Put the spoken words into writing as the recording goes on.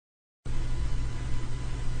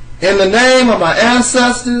In the name of my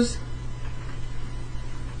ancestors,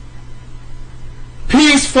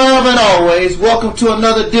 peace forever and always. Welcome to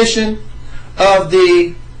another edition of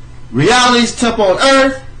the Reality's Temple on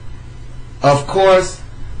Earth. Of course,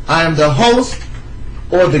 I am the host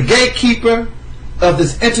or the gatekeeper of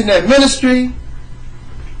this internet ministry.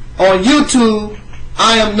 On YouTube,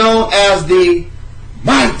 I am known as the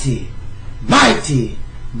mighty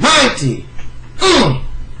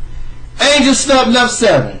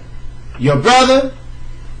AngelsnupnupSEVEN, your brother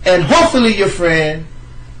and hopefully your friend,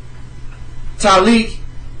 Taalik,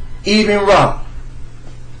 Ibn'rad.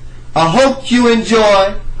 I hope you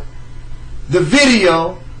enjoy the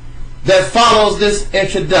video that follows this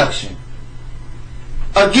introduction.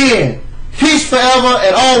 Again, peace forever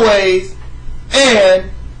and always, and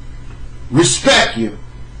respect you.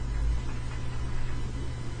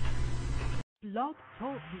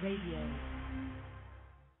 BlogTalk Radio.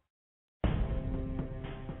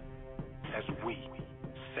 As we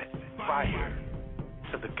set fire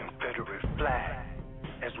to the Confederate flag,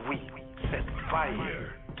 as we set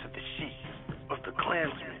fire to the sheets of the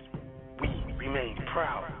Klansmen, we remain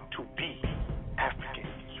proud to be African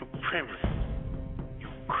supremacists. You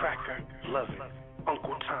cracker-loving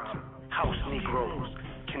Uncle Tom house Negroes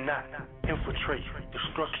cannot infiltrate the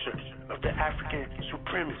structure of the African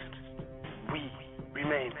supremacists. We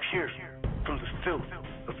remain pure from the filth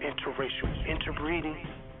of interracial interbreeding.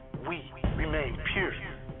 We remain pure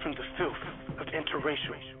from the filth of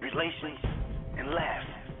interracial relations. And last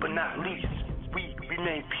but not least, we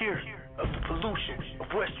remain pure of the pollution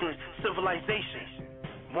of Western civilization.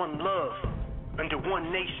 One love under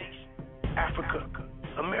one nation. Africa,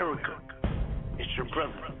 America. It's your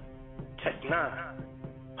brother, Tech 9,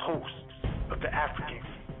 host of the African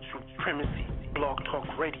Supremacy Blog Talk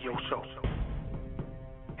Radio Show.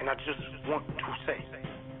 And I just want to say,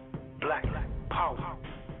 black power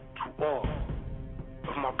to all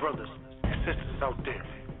of my brothers and sisters out there.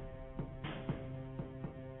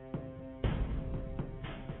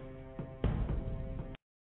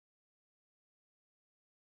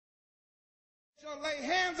 Shall lay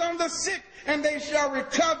hands on the sick and they shall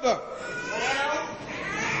recover.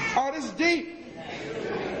 Oh, this is deep.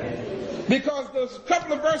 Because those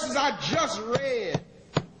couple of verses I just read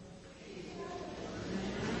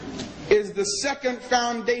is the second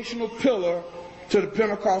foundational pillar to the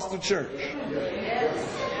Pentecostal church.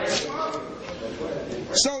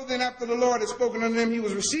 So then after the Lord had spoken unto them, he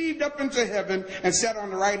was received up into heaven and sat on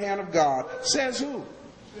the right hand of God. Says who?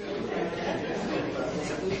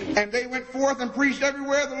 And they went forth and preached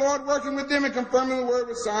everywhere, the Lord working with them and confirming the word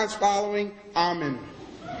with signs following. Amen.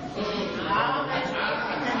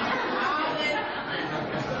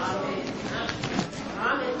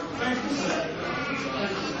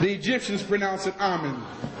 The Egyptians pronounce it Amen.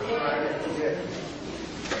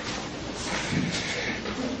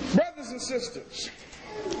 Brothers and sisters,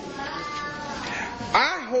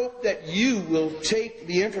 I hope that you will take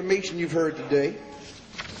the information you've heard today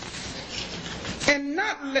and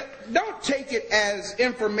don't take it as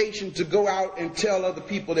information to go out and tell other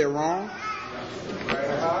people they're wrong.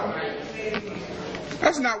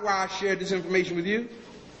 That's not why I shared this information with you.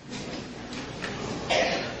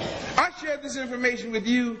 I shared this information with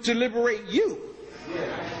you to liberate you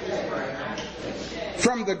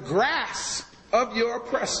from the grasp of your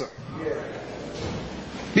oppressor.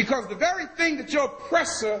 Because the very thing that your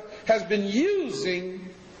oppressor has been using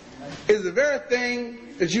is the very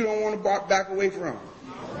thing that you don't want to back away from.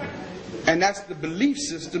 And that's the belief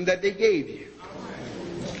system that they gave you.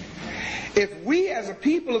 If we as a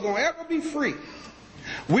people are going to ever be free,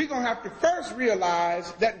 we're going to have to first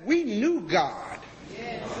realize that we knew God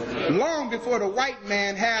long before the white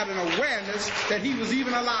man had an awareness that he was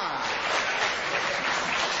even alive.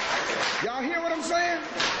 Y'all hear what I'm saying?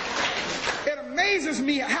 It amazes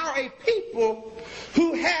me how a people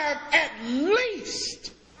who have at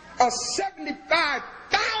least a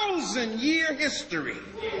 75,000 year history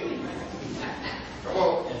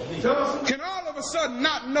can all of a sudden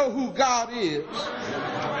not know who God is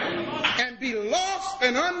and be lost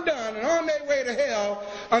and undone and on their way to hell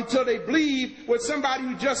until they believe what somebody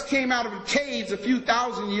who just came out of the caves a few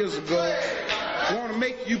thousand years ago want to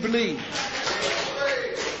make you believe.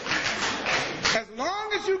 As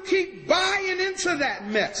long as you keep buying into that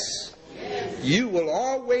mess, you will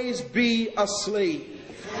always be a slave.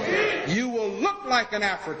 You will look like an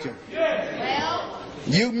African.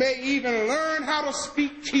 You may even learn how to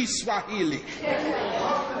speak Kiswahili.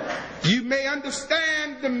 You may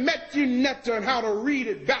understand the Metuneta and how to read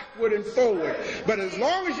it backward and forward. But as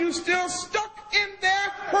long as you're still stuck in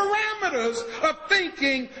there parameters of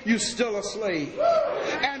thinking you're still a slave.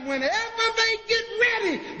 And whenever they get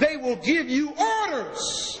ready, they will give you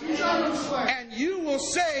orders. And you will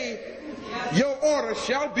say, your order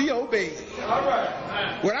shall be obeyed.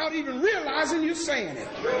 Without even realizing you're saying it.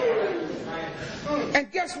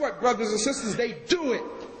 And guess what, brothers and sisters? They do it.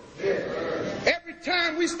 Every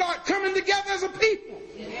time we start coming together as a people,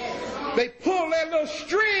 they pull their little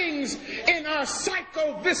strings in our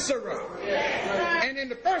psycho-viscera. And then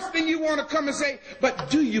the first thing you want to come and say, but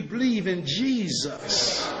do you believe in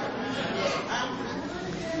Jesus?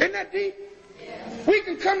 Isn't that deep? We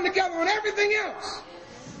can come together on everything else.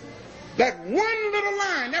 That one little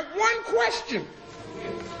line, that one question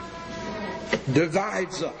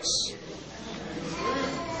divides us.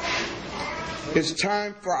 It's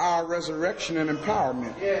time for our resurrection and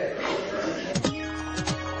empowerment.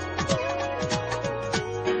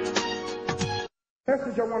 The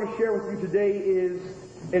message I want to share with you today is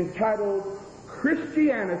entitled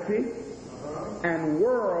Christianity and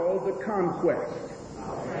World Conquest.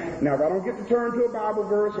 Now, if I don't get to turn to a Bible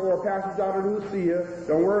verse or a passage out of Lucia,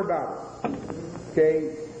 don't worry about it.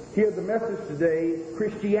 Okay? Here's the message today,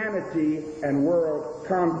 Christianity and World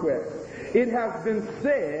Conquest. It has been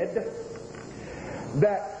said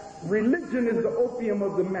that religion is the opium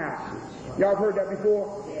of the masses. Y'all have heard that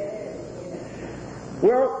before?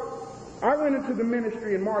 Well, I went into the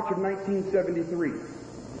ministry in March of 1973.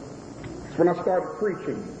 That's when I started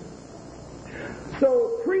preaching.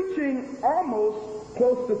 So preaching almost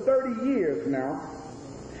close to 30 years now,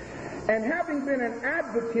 and having been an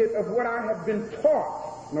advocate of what I have been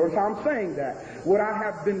taught, notice how I'm saying that, what I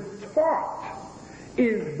have been taught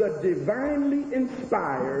is the divinely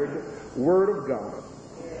inspired Word of God.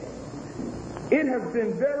 It has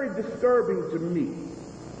been very disturbing to me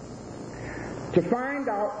to find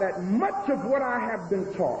out that much of what I have been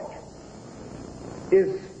taught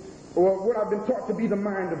is, or what I've been taught to be the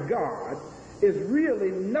mind of God, is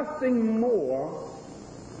really nothing more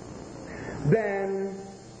than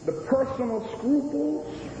the personal scruples,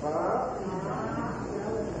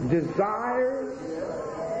 desires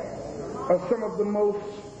of some of the most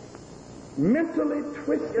mentally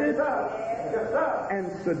twisted and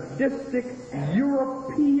sadistic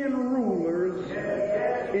European rulers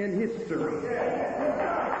in history.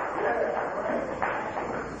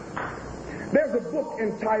 There's a book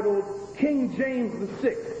entitled King James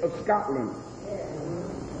VI of Scotland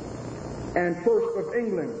and First of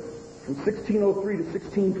England from 1603 to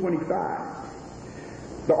 1625.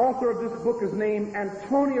 The author of this book is named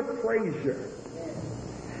Antonia Fraser.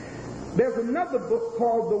 There's another book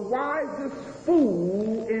called The Wisest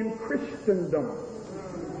Fool in Christendom.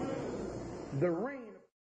 The Reign.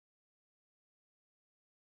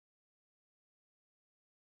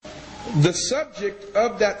 The subject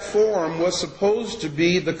of that forum was supposed to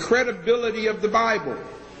be the credibility of the Bible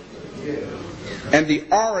and the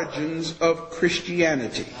origins of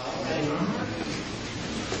Christianity.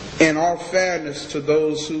 In all fairness to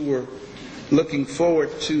those who were looking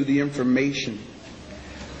forward to the information,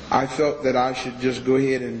 I felt that I should just go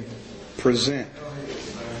ahead and present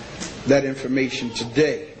that information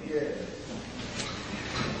today.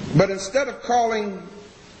 But instead of calling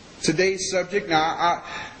today's subject, now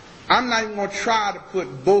I'm not even going to try to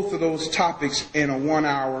put both of those topics in a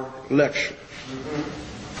 1-hour lecture.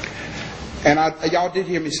 And y'all did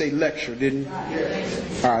hear me say lecture, didn't you?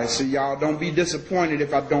 All right, so y'all don't be disappointed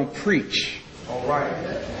if I don't preach. All right.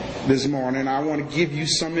 This morning, I want to give you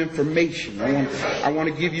some information. I want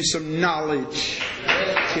to give you some knowledge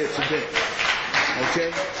here today.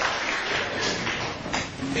 Okay?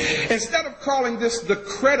 Instead of calling this the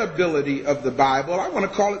credibility of the Bible, I want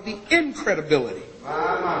to call it the incredibility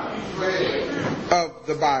of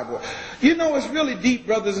the Bible. You know, it's really deep,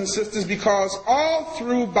 brothers and sisters, because all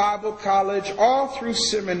through Bible college, all through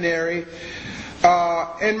seminary,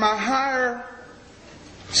 in my higher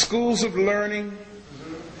schools of learning,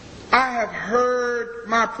 I have heard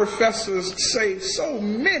my professors say so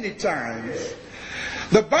many times,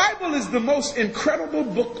 the Bible is the most incredible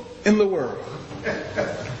book in the world.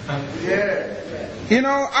 You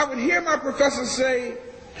know, I would hear my professors say,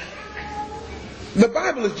 the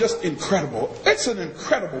Bible is just incredible. It's an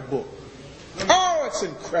incredible book. Oh, it's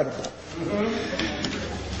incredible.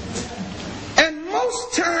 And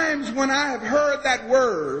most times when I have heard that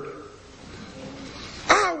word,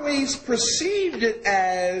 I always perceived it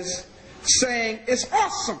as saying it's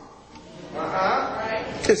awesome.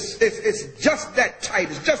 It's just that tight.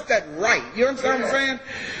 It's just that right. You understand what I'm saying?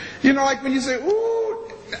 You know, like when you say,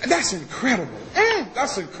 ooh, that's incredible.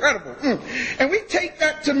 That's incredible. And we take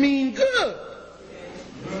that to mean good.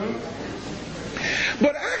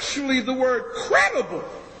 But actually the word credible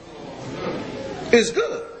is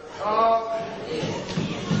good.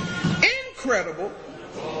 Incredible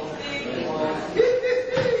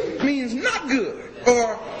means not good,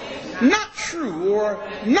 or not true, or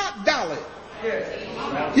not valid.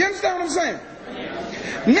 You understand what I'm saying?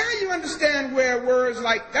 Now you understand where words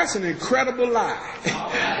like "that's an incredible lie"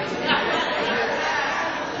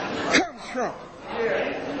 comes from.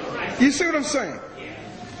 You see what I'm saying?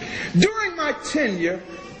 During my tenure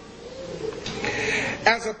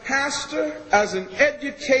as a pastor, as an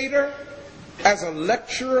educator, as a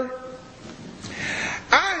lecturer,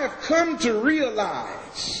 I have come to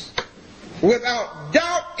realize, without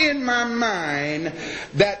doubt in my mind,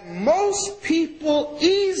 that most people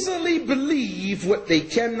easily believe what they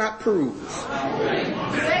cannot prove.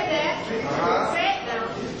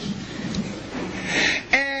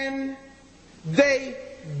 And they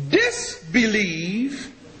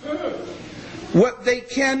disbelieve what they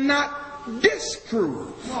cannot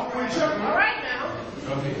disprove.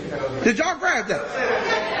 Did y'all grab that?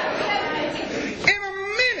 In a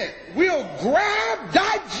minute, we'll grab,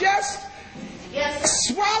 digest,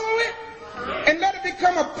 swallow it, and let it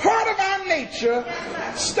become a part of our nature,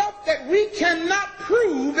 stuff that we cannot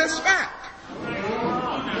prove as fact.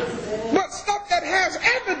 But stuff that has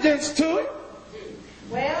evidence to it,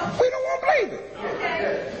 we don't want to believe it.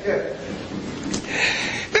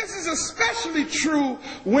 This is especially true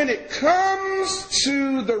when it comes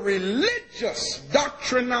to the religious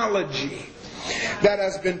doctrinology that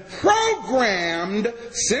has been programmed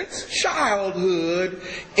since childhood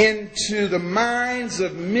into the minds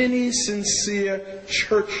of many sincere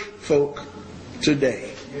church folk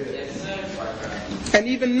today. And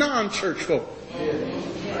even non-church folk.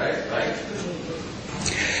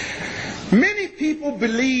 Many people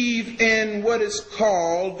believe in what is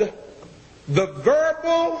called the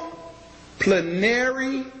verbal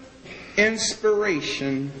plenary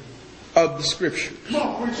inspiration of the Scriptures.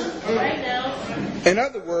 In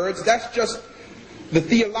other words, that's just the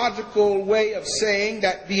theological way of saying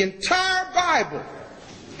that the entire Bible,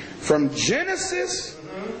 from Genesis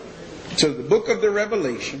to the book of the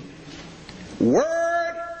Revelation,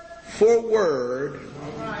 word for word,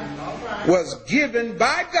 was given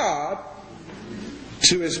by God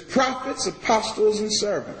to His prophets, apostles, and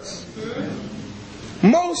servants.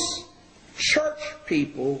 Most church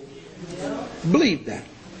people believe that.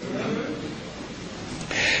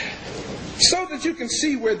 So that you can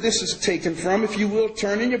see where this is taken from, if you will,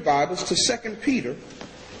 turn in your Bibles to 2 Peter.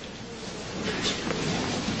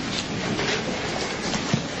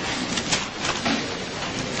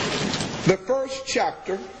 The first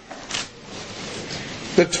chapter,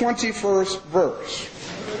 the 21st verse.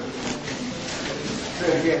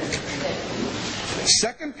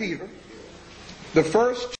 2 Peter, the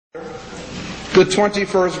first chapter, the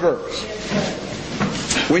 21st verse.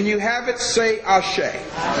 When you have it, say Ashe.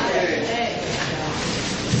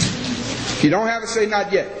 If you don't have it, say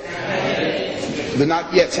not yet. The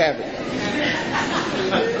not yets have it.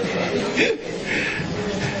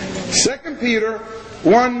 2 Peter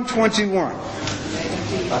 1:21.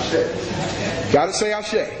 Got to say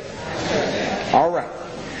Ashe. All right.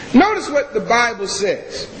 Notice what the Bible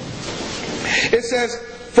says. It says,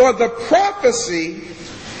 "For the prophecy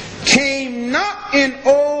came not in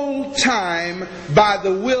old time by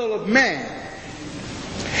the will of man,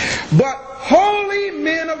 but holy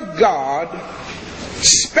men of God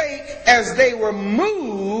spake as they were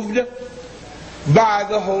moved by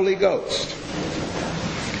the Holy Ghost."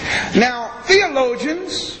 Now,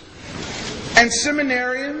 theologians and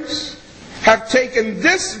seminarians have taken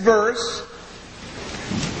this verse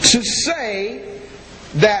to say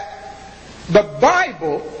that the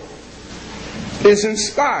Bible is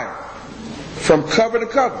inspired from cover to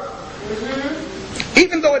cover.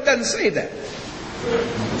 Even though it doesn't say that.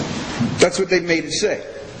 That's what they made it say.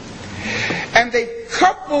 And they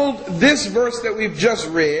coupled this verse that we've just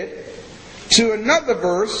read to another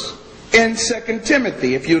verse in 2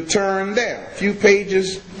 Timothy. If you turn there, a few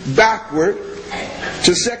pages backward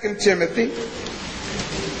to 2 Timothy,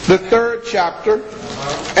 the 3rd chapter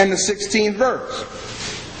and the 16th verse.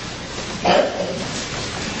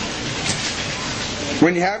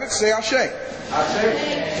 When you have it, say Ashe.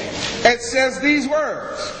 It says these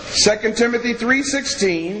words. 2 Timothy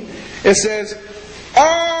 3:16. It says,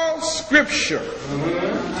 all Scripture.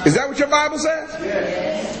 Is that what your Bible says?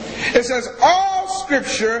 Yes. It says all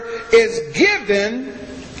Scripture is given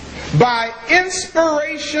by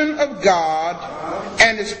inspiration of God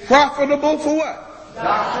and is profitable for what?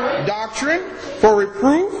 Doctrine, for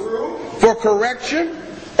reproof, for correction,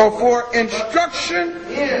 or for instruction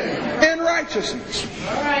in righteousness.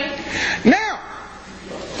 Now,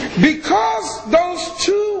 because those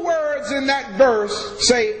two words words in that verse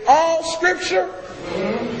say all Scripture,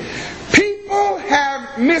 people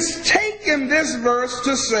have mistaken this verse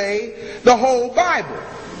to say the whole Bible.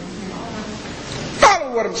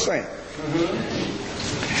 Follow what I'm saying.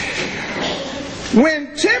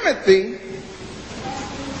 When Timothy,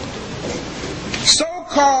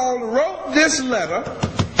 so-called, wrote this letter,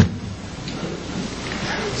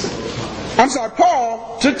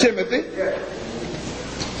 Paul to Timothy,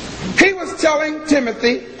 he was telling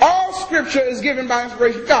Timothy all Scripture is given by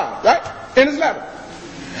inspiration of God, right? In his letter.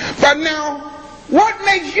 But now, what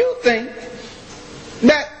makes you think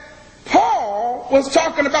that Paul was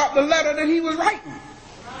talking about the letter that he was writing?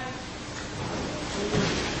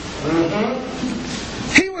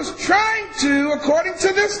 He was trying to, according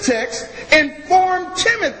to this text, inform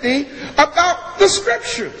Timothy about the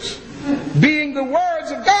Scriptures being the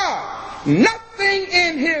words of God. Nothing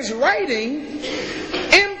in his writing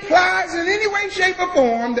implies in any way, shape, or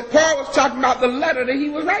form that Paul was talking about the letter that he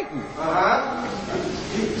was writing.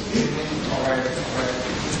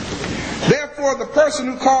 Therefore, the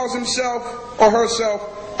person who calls himself or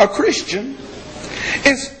herself a Christian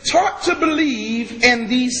is taught to believe in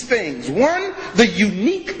these things. One, the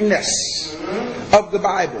uniqueness of the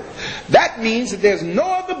Bible. That means that there's no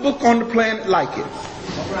other book on the planet like it.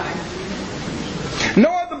 No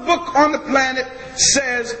other book on the planet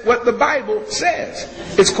says what the Bible says.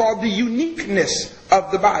 It's called the uniqueness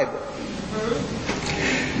of the Bible.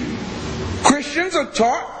 Christians are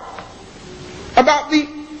taught about the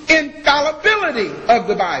infallibility of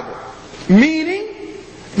the Bible, meaning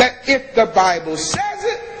that if the Bible says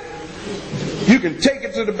it, you can take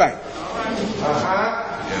it to the bank.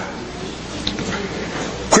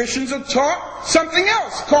 Christians are taught something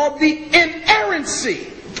else called the inerrancy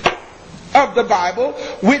of the Bible,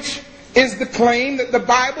 which is the claim that the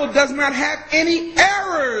Bible does not have any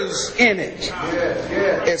errors in it.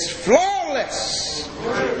 It's flawless.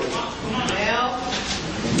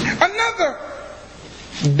 Another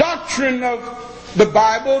doctrine of the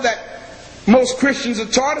Bible that most Christians are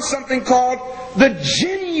taught is something called the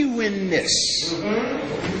genuineness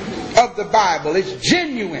of the Bible. It's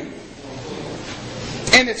genuine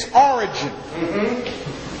in its origin.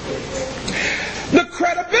 The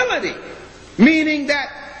credibility, meaning that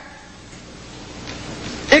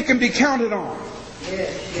it can be counted on.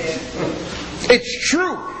 It's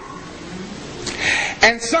true.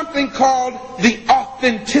 And something called the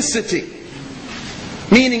authenticity,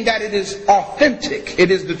 meaning that it is authentic.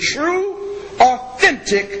 It is the true,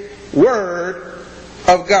 authentic Word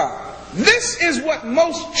of God. This is what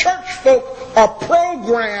most church folk are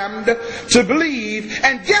programmed to believe.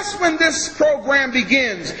 And guess when this program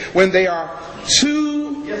begins? When they are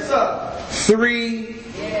 2, 3,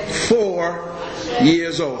 4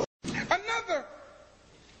 years old. Another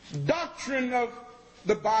doctrine of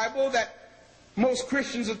the Bible that most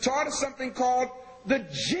Christians are taught is something called the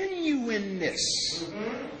genuineness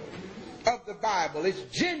of the Bible. It's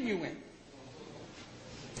genuine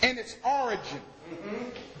in its origin.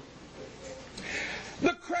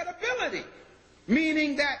 The credibility,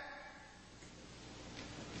 meaning that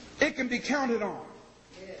it can be counted on.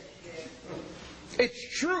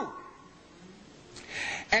 It's true.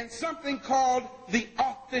 And something called the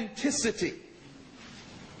authenticity,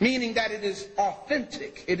 meaning that it is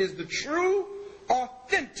authentic. It is the true,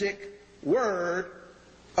 authentic Word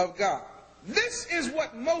of God. This is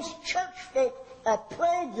what most church folk are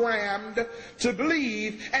programmed to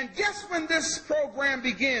believe. And guess when this program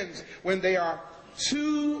begins? When they are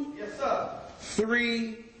 2,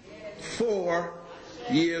 3, 4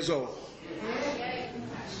 years old.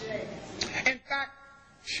 In fact,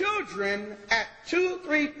 children at 2,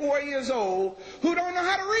 3, 4 years old who don't know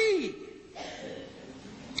how to read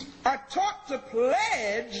are taught to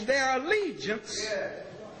pledge their allegiance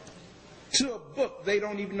to a book they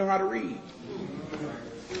don't even know how to read.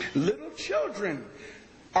 Little children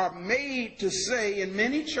are made to say in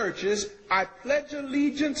many churches, I pledge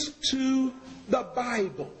allegiance to the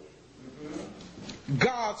Bible,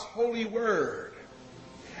 God's holy word.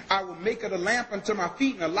 I will make it a lamp unto my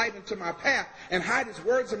feet and a light unto my path, and hide his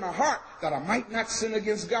words in my heart that I might not sin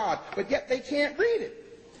against God. But yet they can't read it.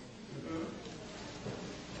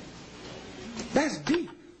 That's deep.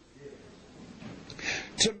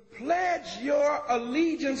 To pledge your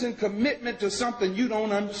allegiance and commitment to something you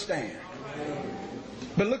don't understand.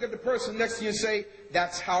 But look at the person next to you and say,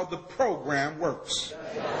 that's how the program works.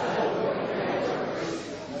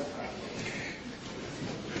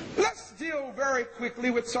 Let's deal very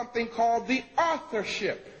quickly with something called the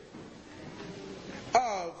authorship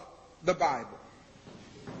of the Bible.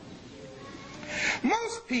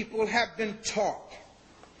 Most people have been taught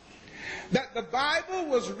that the Bible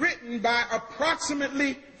was written by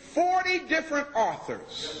approximately 40 different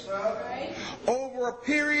authors over a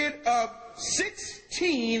period of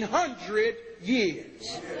 1,600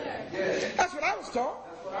 years. That's what I was taught.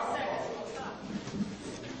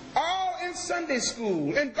 All in Sunday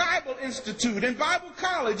school, in Bible Institute, in Bible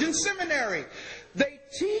college, in seminary. They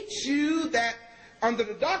teach you that under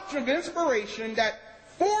the doctrine of inspiration that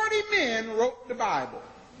 40 men wrote the Bible.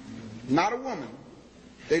 Not a woman.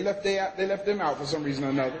 They left them out for some reason or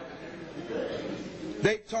another.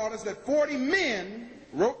 They taught us that 40 men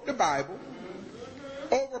wrote the Bible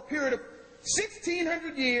over a period of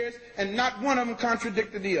 1,600 years, and not one of them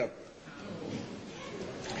contradicted the other.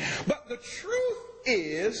 But the truth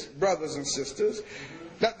is, brothers and sisters,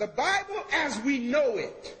 that the Bible as we know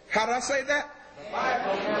it, how did I say that?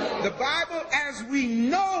 The Bible as we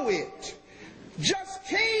know it just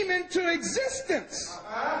came into existence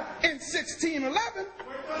in 1611.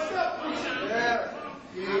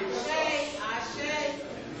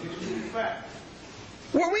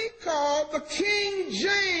 What we call the King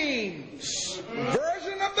James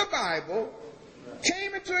version of the Bible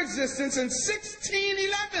came into existence in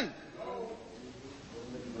 1611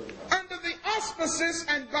 under the auspices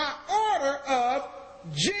and by order of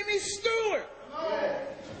Jimmy Stewart.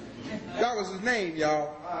 That was his name,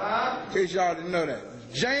 y'all, in case y'all didn't know that.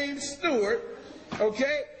 James Stewart,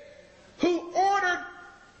 okay, who ordered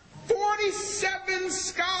 47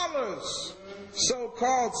 scholars,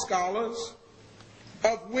 so-called scholars,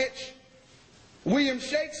 of which William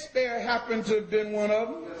Shakespeare happened to have been one of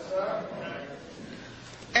them,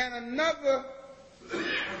 and another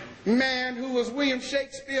man who was William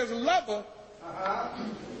Shakespeare's lover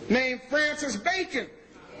named Francis Bacon.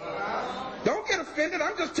 Don't get offended,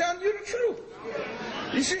 I'm just telling you the truth.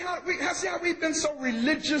 You see how we've been so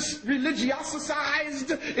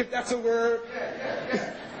religiosized, if that's a word?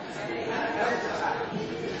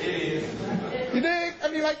 You dig? I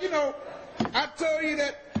mean, like, you know, I told you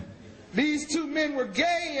that these two men were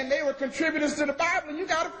gay and they were contributors to the Bible, and you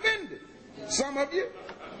got offended. Some of you.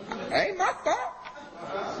 Ain't my fault.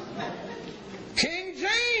 King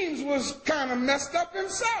James was kind of messed up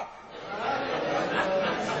himself.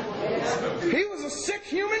 He was a sick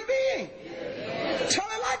human being. Tell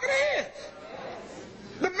it like it is.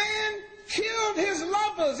 The man killed his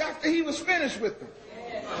lovers after he was finished with them.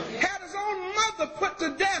 Had his own mother put to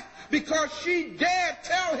death because she dared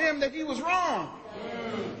tell him that he was wrong.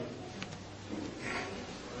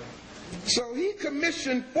 So he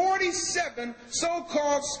commissioned 47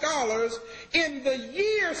 so-called scholars in the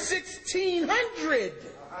year 1600.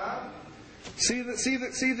 See the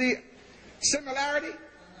similarity?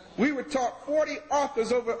 We were taught 40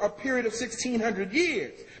 authors over a period of 1,600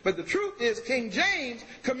 years. But the truth is, King James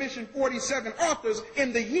commissioned 47 authors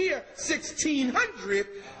in the year 1600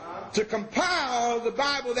 to compile the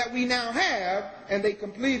Bible that we now have, and they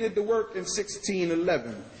completed the work in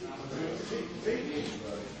 1611.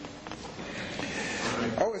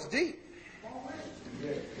 Oh, it's deep.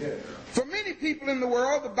 For many people in the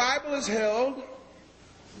world, the Bible is held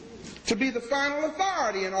to be the final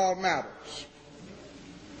authority in all matters.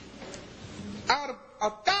 Out of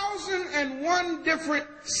 1,001 different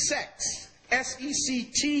sects,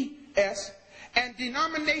 S-E-C-T-S, and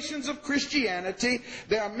denominations of Christianity,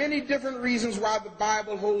 there are many different reasons why the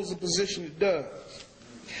Bible holds the position it does.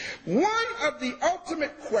 One of the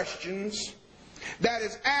ultimate questions that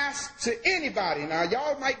is asked to anybody, now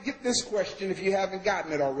y'all might get this question if you haven't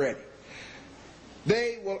gotten it already.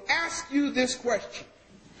 They will ask you this question: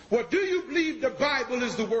 well, do you believe the Bible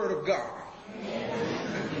is the Word of God?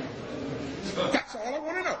 That's all I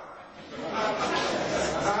want to know.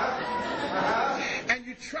 And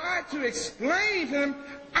you try to explain to them,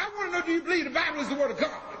 I want to know, do you believe the Bible is the Word of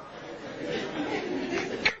God?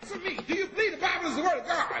 Answer me, do you believe the Bible is the Word of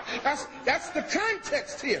God? That's the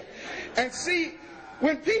context here. And see,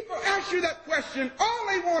 when people ask you that question, all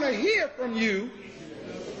they want to hear from you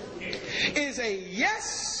is a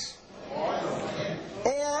yes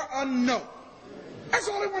or a no. That's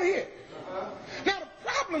all they want to hear. Now, the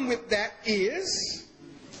problem with that is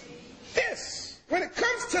this. When it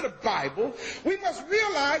comes to the Bible, we must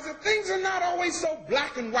realize that things are not always so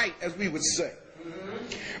black and white as we would say.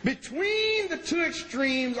 Between the two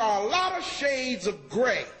extremes are a lot of shades of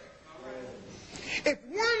gray. If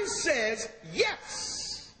one says,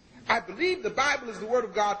 yes, I believe the Bible is the Word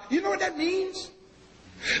of God, you know what that means?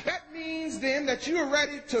 That means then that you are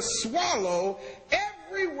ready to swallow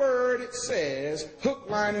every word it says, hook,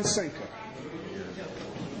 line, and sinker.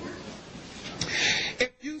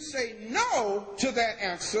 If you say no to that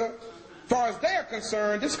answer, as far as they're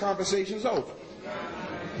concerned, this conversation is over.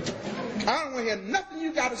 I don't want to hear nothing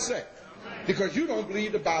you got to say. because you don't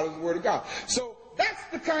believe the Bible is the Word of God. So that's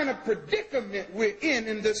the kind of predicament we're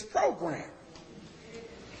in this program.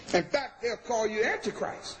 In fact, they'll call you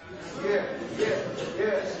Antichrist.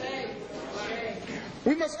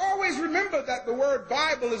 We must always remember that the word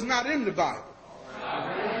Bible is not in the Bible.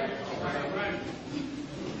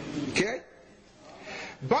 Okay?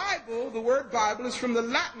 Bible, the word Bible, is from the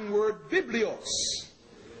Latin word biblios,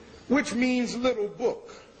 which means little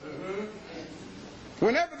book.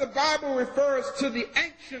 Whenever the Bible refers to the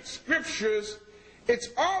ancient scriptures, it's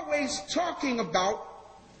always talking about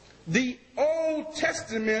the Old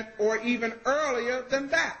Testament or even earlier than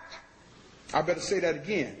that. I better say that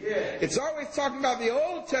again. It's always talking about the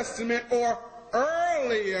Old Testament or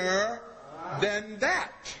earlier than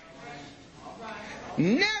that.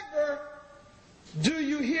 Never do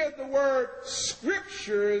you hear the word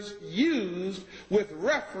scriptures used with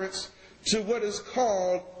reference to what is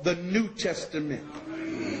called the New Testament.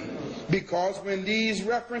 Because when these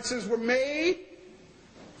references were made,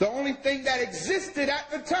 the only thing that existed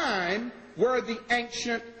at the time were the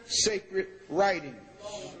ancient sacred writings.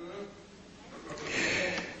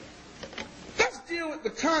 Let's deal with the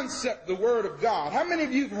concept, the Word of God. How many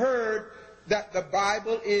of you have heard that the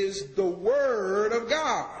Bible is the Word of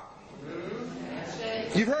God?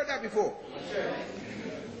 You've heard that before?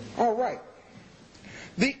 All right.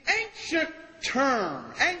 The ancient term,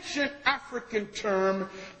 ancient African term,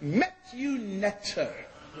 metuneta,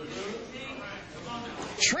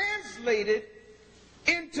 translated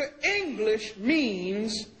into English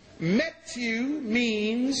means, metu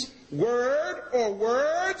means word or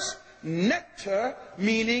words, netta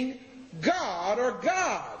meaning God or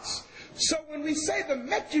gods. So when we say the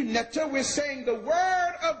metuneta, we're saying the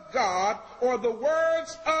word of God or the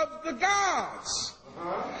words of the gods.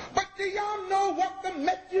 But do y'all know what the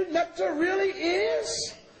metuneta really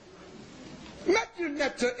is?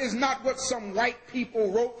 Metuneta is not what some white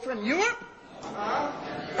people wrote from Europe.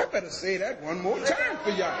 I better say that one more time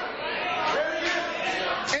for y'all.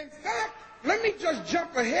 In fact, let me just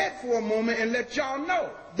jump ahead for a moment and let y'all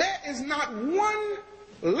know there is not one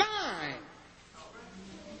line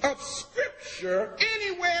of scripture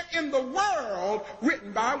anywhere in the world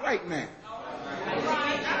written by a white man.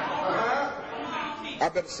 I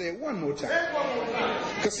better say it one more time.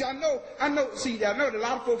 Because see, I know that a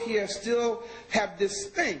lot of folk here still have this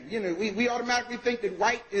thing. You know, we automatically think that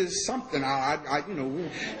white is something.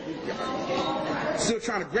 Still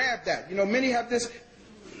trying to grab that. You know, many have this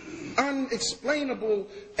unexplainable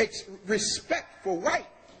respect for white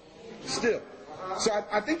still. So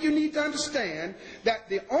I think you need to understand that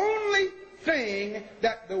the only thing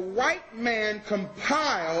that the white man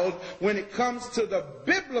compiled when it comes to the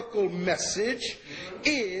biblical message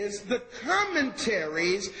is the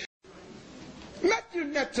commentaries.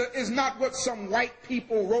 Metuneta is not what some white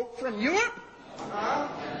people wrote from Europe.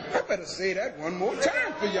 I better say that one more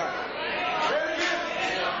time for y'all.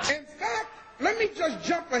 In fact, let me just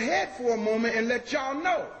jump ahead for a moment and let y'all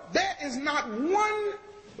know there is not one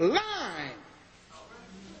line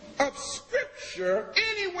of scripture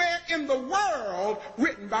anywhere in the world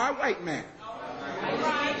written by a white man.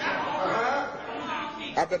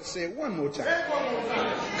 I better say it one more time.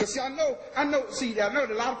 Because see, I know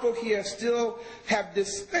that a lot of folk here still have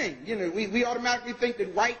this thing. You know, we automatically think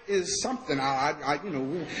that white is something.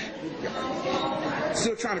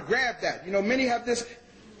 Still trying to grab that. You know, many have this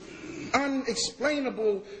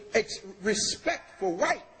unexplainable respect for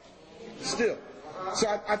white still.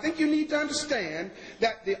 So I think you need to understand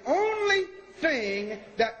that the only thing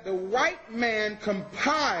that the white man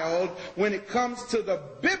compiled when it comes to the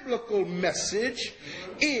biblical message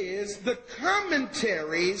is the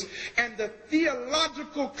commentaries and the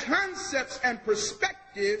theological concepts and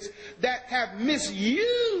perspectives that have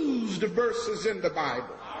misused verses in the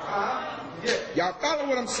Bible. Y'all follow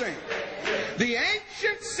what I'm saying? The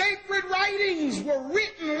ancient sacred writings were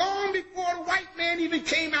written long before the white man even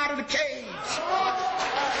came out of the caves.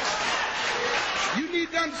 You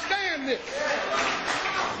need to understand this.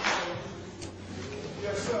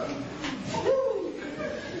 Yes, sir.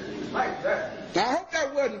 Like that. Now, I hope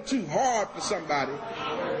that wasn't too hard for somebody.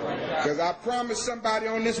 Because I promised somebody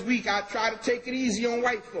on this week I'd try to take it easy on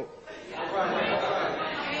white folk.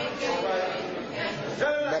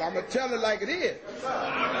 But I'm going to tell it like it is.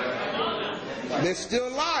 They're still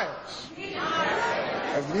liars.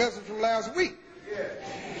 That's the message from last week.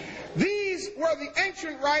 These were the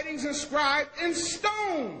ancient writings inscribed in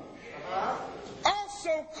stone,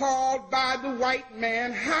 also called by the white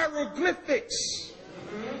man hieroglyphics.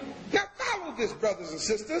 Now follow this, brothers and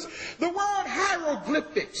sisters. The word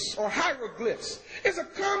hieroglyphics or hieroglyphs is a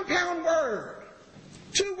compound word.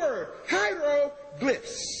 Two words,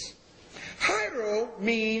 hieroglyphs. Hiero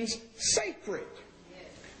means sacred.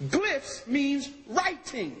 Glyphs means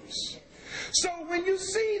writings. So when you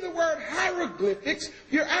see the word hieroglyphics,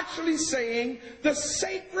 you're actually saying the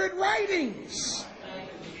sacred writings.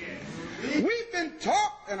 We've been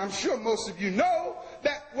taught, and I'm sure most of you know,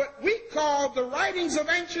 that what we call the writings of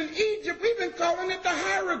ancient Egypt, we've been calling it the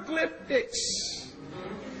hieroglyphics.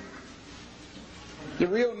 The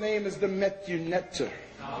real name is the Metuneta.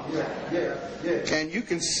 And you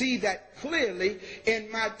can see that clearly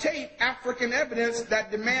in my tape, African Evidence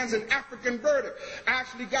That Demands an African Verdict. I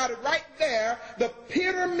actually got it right there, the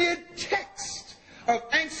pyramid text of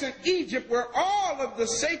ancient Egypt, where all of the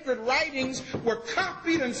sacred writings were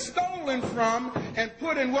copied and stolen from and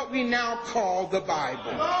put in what we now call the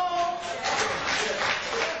Bible.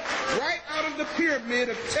 Right out of the pyramid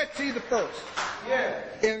of Teti I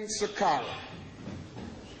in Saqqara.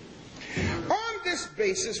 On this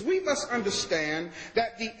basis, we must understand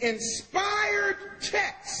that the inspired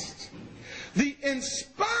text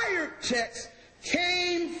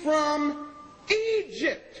came from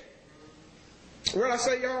Egypt. What did I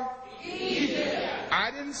say, y'all? Egypt.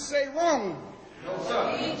 I didn't say wrong. No,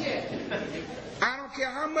 sir. Egypt. I don't care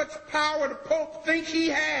how much power the Pope thinks he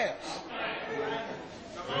has.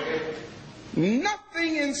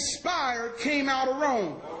 Nothing inspired came out of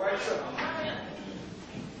Rome. All right, sir.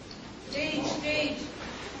 Teach.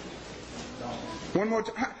 One more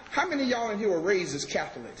time. How many of y'all in here were raised as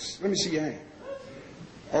Catholics? Let me see your hand.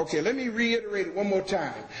 Okay, let me reiterate it one more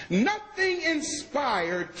time. Nothing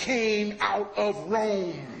inspired came out of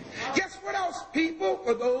Rome. Guess what else, people?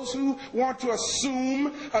 For those who want to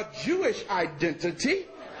assume a Jewish identity,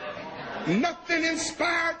 nothing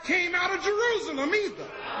inspired came out of Jerusalem either.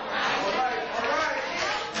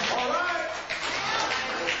 All right.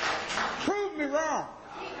 Prove me wrong.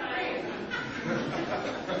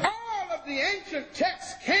 All of the ancient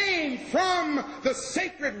texts came from the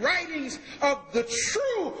sacred writings of the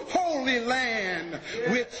true Holy Land,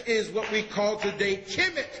 which is what we call today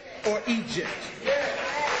Kemet or Egypt.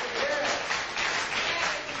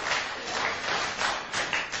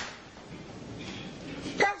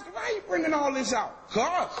 Pastor, why are you bringing all this out?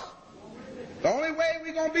 Because the only way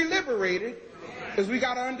we're going to be liberated is we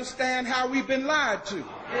got to understand how we've been lied to.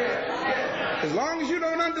 As long as you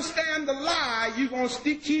don't understand the lie, you're going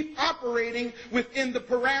to keep operating within the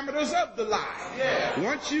parameters of the lie.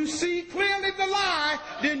 Once you see clearly the lie,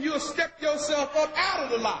 then you'll step yourself up out of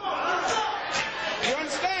the lie. You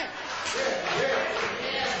understand?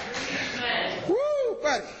 Woo,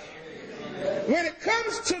 buddy. When it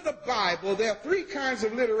comes to the Bible, there are three kinds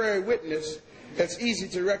of literary witness that's easy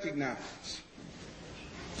to recognize.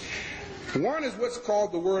 One is what's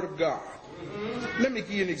called the Word of God. Let me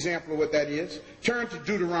give you an example of what that is. Turn to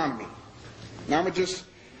Deuteronomy. Now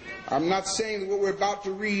I'm not saying that what we're about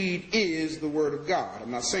to read is the Word of God.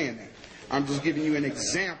 I'm not saying that. I'm just giving you an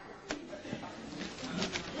example.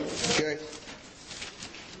 Okay?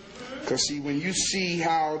 Because see, when you see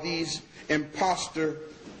how these imposter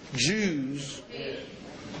Jews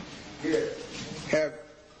have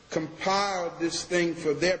compiled this thing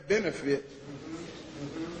for their benefit,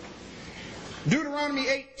 Deuteronomy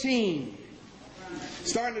 18,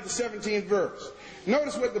 starting at the 17th verse.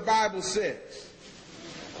 Notice what the Bible says.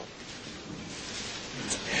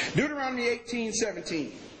 Deuteronomy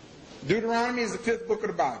 18:17. Deuteronomy is the 5th book of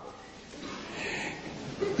the Bible.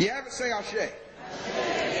 You have it, say Ashe.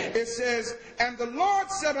 It says, and the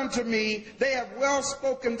Lord said unto me, they have well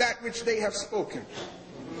spoken that which they have spoken.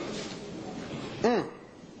 And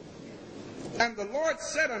the Lord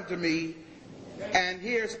said unto me, and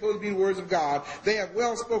here it's supposed to be the words of God, they have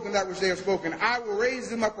well spoken that which they have spoken. I will raise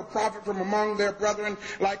them up a prophet from among their brethren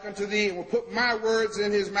like unto thee, and will put my words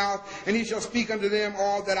in his mouth, and he shall speak unto them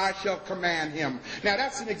all that I shall command him. Now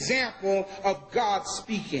that's an example of God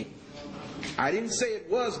speaking. I didn't say it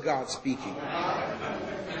was God speaking.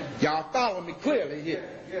 Y'all follow me clearly here.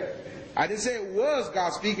 I didn't say it was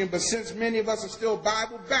God speaking, but since many of us are still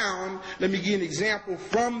Bible bound, let me give you an example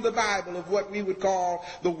from the Bible of what we would call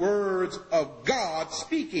the words of God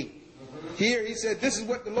speaking. Here he said, this is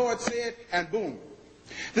what the Lord said, and boom.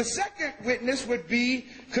 The second witness would be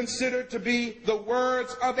considered to be the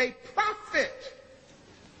words of a prophet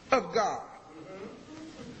of God.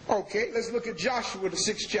 Okay, let's look at Joshua, the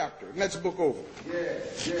 6th chapter. Next book over.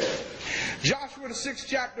 Joshua, the 6th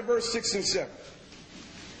chapter, verse 6 and 7.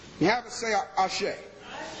 You have it, say Ashe.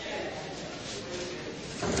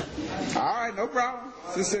 All right, no problem.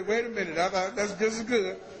 Just say, wait a minute. I thought that's just as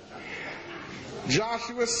good.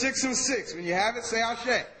 Joshua 6 and 6. When you have it, say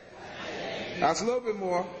Ashe. That's a little bit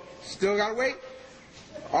more. Still got to wait?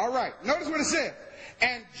 All right. Notice what it says.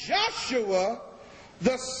 And Joshua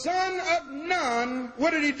the son of Nun,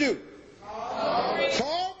 what did he do?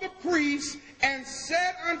 Called the priests and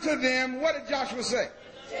said unto them, what did Joshua say?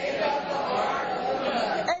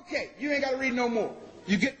 Okay, you ain't got to read no more.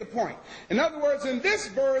 You get the point. In other words, in this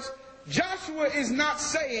verse, Joshua is not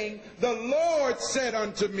saying, the Lord said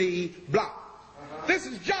unto me, blah. This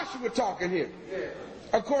is Joshua talking here,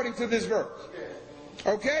 according to this verse.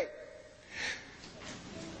 Okay?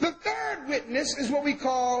 The third witness is what we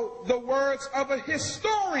call the words of a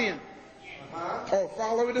historian. Oh,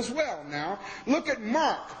 follow it as well now. Look at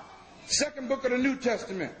Mark, second book of the New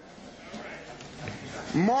Testament.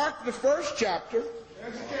 Mark, the first chapter,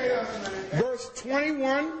 verse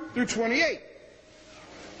 21 through 28.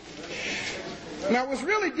 Now, what's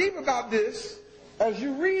really deep about this, as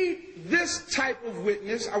you read this type of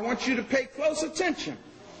witness, I want you to pay close attention.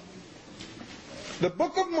 The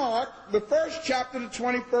book of Mark, the first chapter, the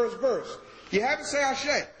 21st verse. You have to say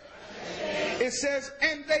Ashe. It says,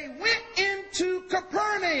 and they went into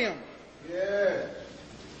Capernaum.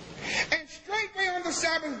 And straightway on the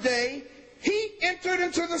Sabbath day, he entered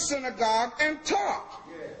into the synagogue and taught.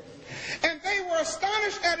 And they were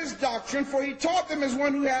astonished at his doctrine, for he taught them as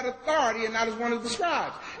one who had authority and not as one of the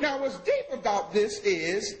scribes. Now, what's deep about this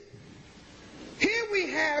is, here we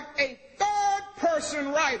have a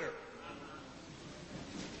third-person writer.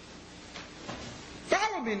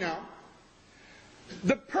 Follow me now.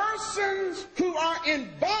 The persons who are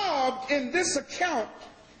involved in this account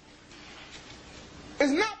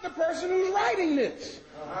is not the person who's writing this.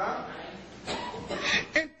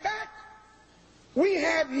 In fact, we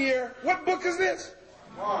have here, what book is this?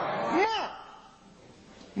 Mark.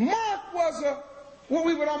 Mark was what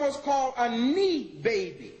we would almost call a knee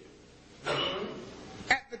baby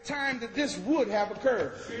at the time that this would have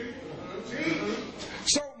occurred.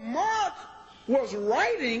 So Mark was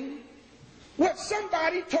writing what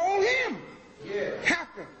somebody told him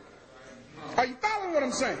happened. Are you following what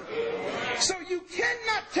I'm saying? So you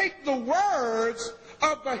cannot take the words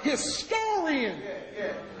of a historian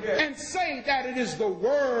and say that it is the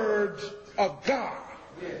word of God.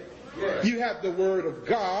 You have the word of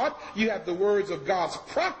God, you have the words of God's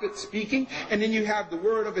prophet speaking, and then you have the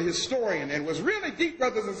word of a historian. And what's really deep,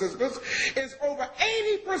 brothers and sisters, is over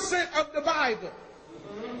 80% of the Bible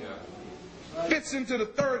fits into the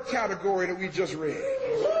third category that we just read.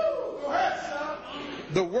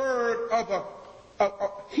 The word of a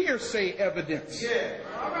hearsay evidence.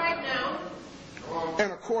 All right now.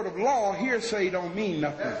 In a court of law, hearsay don't mean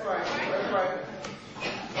nothing. That's right. That's right.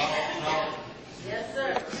 Yes,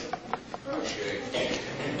 sir.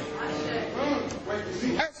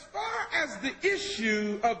 As far as the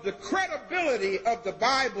issue of the credibility of the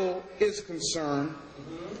Bible is concerned,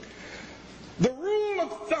 the rule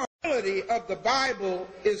of thumb of the Bible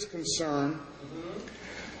is concerned,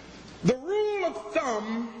 the rule of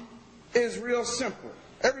thumb is real simple.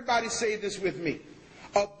 Everybody say this with me.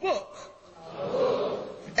 A book,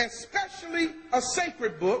 especially a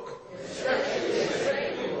sacred book,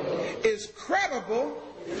 is credible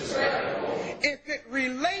if it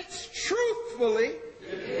relates truthfully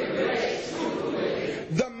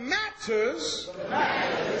the matters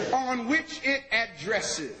on which it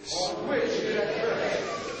addresses.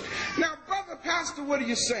 Now, brother pastor, what are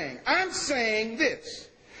you saying? I'm saying this,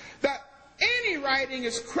 that any writing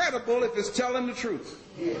is credible if it's telling the truth.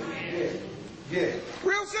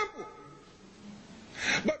 Real simple.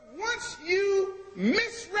 But once you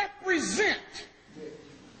misrepresent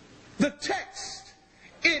the text,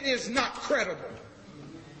 it is not credible.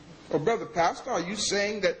 Well, brother pastor, are you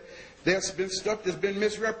saying that there's been stuff that's been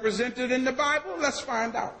misrepresented in the Bible? Let's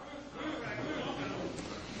find out.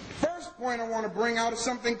 First point I want to bring out is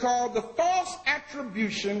something called the false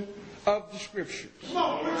attribution of the Scriptures.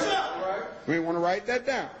 We want to write that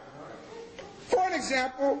down. For an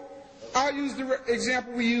example, I'll use the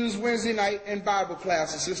example we used Wednesday night in Bible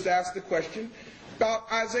class. The sister asked the question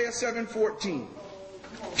about Isaiah 7:14.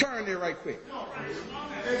 Turn there right quick.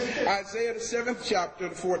 Isaiah the 7th chapter,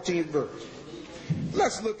 the 14th verse.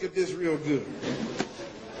 Let's look at this real good.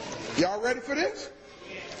 Y'all ready for this?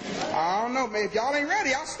 I don't know, man. If y'all ain't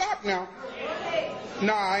ready, I'll stop now.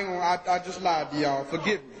 No, I ain't gonna. I just lied to y'all.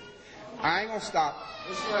 Forgive me. I ain't gonna stop.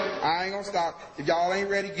 I ain't gonna stop. If y'all ain't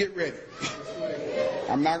ready, get ready.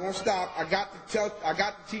 I'm not gonna stop. I got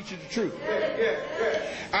to teach you the truth.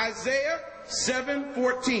 Isaiah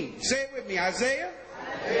 7:14. Say it with me. Isaiah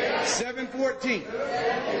 7:14.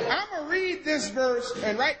 I'm gonna read this verse,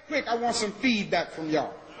 and right quick, I want some feedback from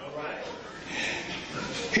y'all.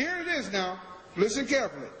 Here it is now. Listen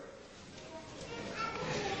carefully.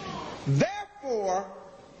 Therefore,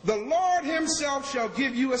 the Lord himself shall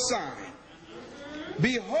give you a sign.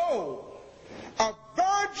 Behold, a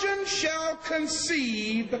virgin shall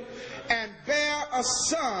conceive and bear a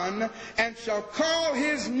son, and shall call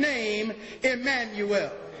his name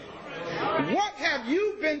Emmanuel. What have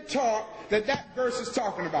you been taught that verse is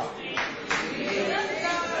talking about?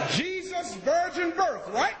 Jesus' virgin birth,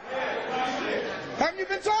 right? Haven't you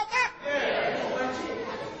been taught that?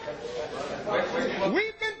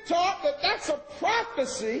 We've been taught that that's a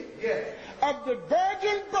prophecy of the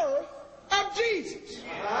virgin birth of Jesus.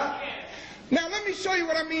 Now let me show you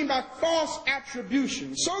what I mean by false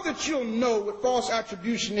attribution, so that you'll know what false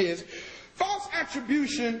attribution is. False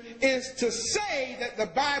attribution is to say that the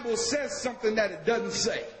Bible says something that it doesn't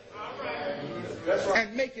say.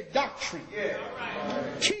 And make it doctrine.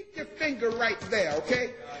 Keep your finger right there,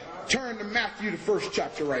 okay? Turn to Matthew, the 1st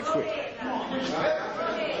chapter, right quick.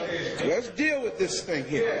 Let's deal with this thing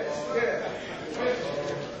here.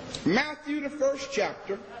 Matthew, the 1st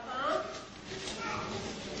chapter,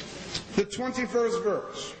 the 21st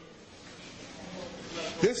verse.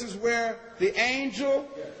 This is where the angel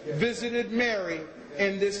visited Mary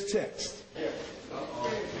in this text.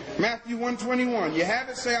 Matthew 1:21. You have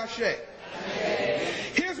it? Say, I shall.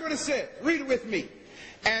 Here's what it says. Read it with me.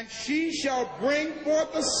 And she shall bring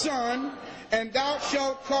forth a son, and thou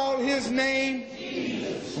shalt call his name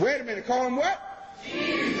Jesus. Wait a minute. Call him what?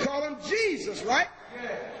 Jesus. Call him Jesus, right?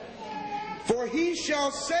 For he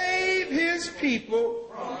shall save his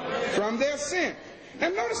people from their sin.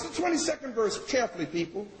 And notice the 22nd verse carefully,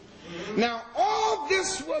 people. Now, all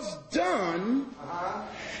this was done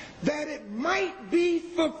that it might be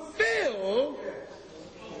fulfilled,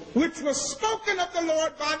 which was spoken of the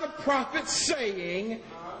Lord by the prophet, saying,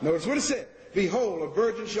 notice what it said. Behold, a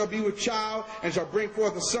virgin shall be with child, and shall bring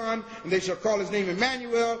forth a son, and they shall call his name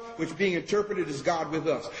Emmanuel, which being interpreted is God with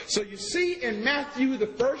us. So you see in Matthew, the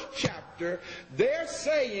 1st chapter, they are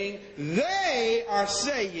saying,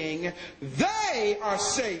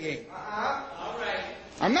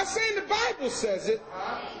 I'm not saying the Bible says it.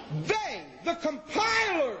 They, the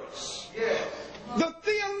compilers, the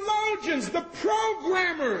theologians, the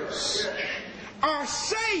programmers, are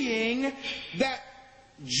saying that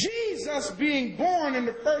Jesus being born in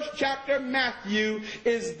the 1st chapter of Matthew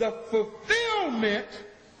is the fulfillment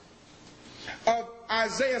of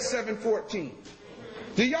Isaiah 7:14.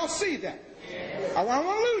 Do y'all see that? I don't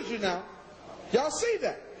want to lose you now. Y'all see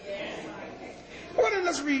that? Well, then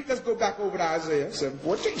let's go back over to Isaiah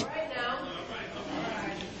 7:14.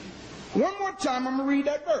 One more time, I'm going to read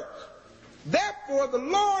that verse. Therefore, the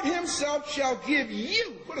Lord himself shall give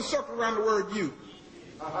you, put a circle around the word you.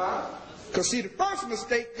 Because see, the first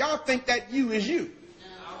mistake, y'all think that you is you.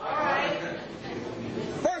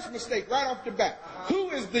 First mistake right off the bat. Who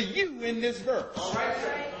is the you in this verse? All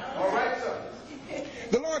right, sir.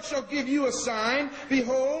 The Lord shall give you a sign.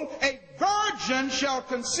 Behold, a virgin shall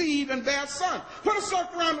conceive and bear a son. Put a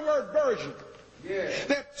circle around the word virgin.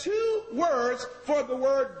 There are two words for the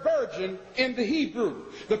word virgin in the Hebrew.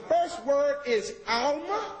 The first word is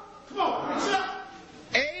Alma. Come on, what's up?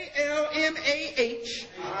 A-L-M-A-H,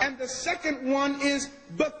 and the second one is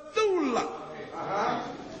Bethulah. How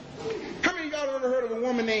many of y'all have ever heard of a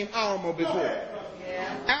woman named Alma before?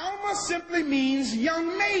 Alma simply means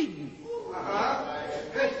young maiden.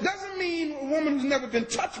 Doesn't mean a woman who's never been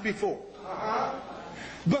touched before.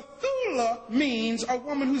 Bethulah means a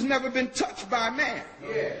woman who's never been touched by a man.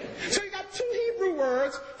 So you got two Hebrew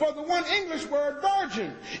words for the one English word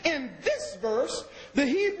virgin. In this verse, the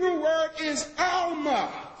Hebrew word is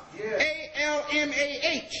Alma,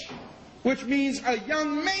 A-L-M-A-H, which means a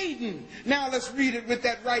young maiden. Now let's read it with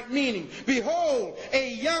that right meaning. Behold,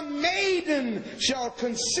 a young maiden shall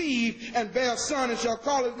conceive and bear a son, and shall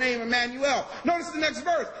call his name Emmanuel. Notice the next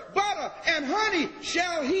verse. Butter and honey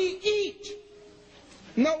shall he eat.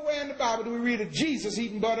 Nowhere in the Bible do we read of Jesus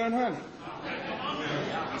eating butter and honey.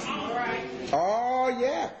 Oh,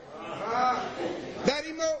 yeah.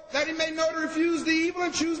 That he may know to refuse the evil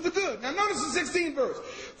and choose the good. Now notice the 16th verse.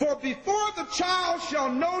 For before the child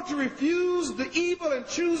shall know to refuse the evil and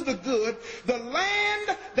choose the good, the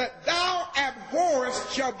land that thou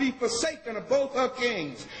abhorrest shall be forsaken of both her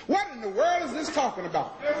kings. What in the world is this talking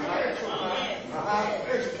about?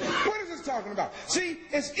 What is this talking about? See,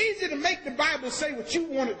 it's easy to make the Bible say what you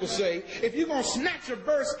want it to say if you're going to snatch a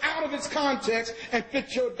verse out of its context and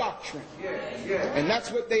fit your doctrine. And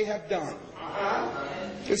that's what they have done.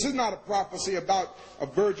 This is not a prophecy about a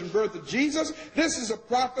virgin birth of Jesus. This is a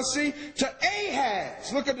prophecy to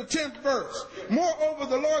Ahaz. Look at the 10th verse. Moreover,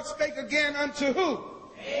 the Lord spake again unto who?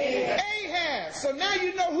 Ahaz. So now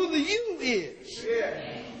you know who the you is.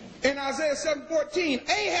 In Isaiah 7:14,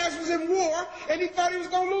 Ahaz was in war and he thought he was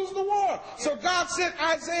going to lose the war. So God sent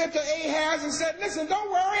Isaiah to Ahaz and said, listen,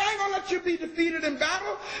 don't worry, I ain't going to let you be defeated in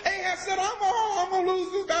battle. Ahaz said, I'm going to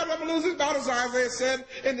lose this battle, I'm going to lose this battle. So Isaiah said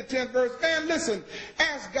in the 10th verse, man, listen,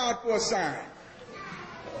 ask God for a sign.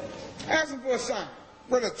 Ask him for a sign.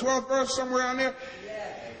 Where the 12th verse, somewhere around there?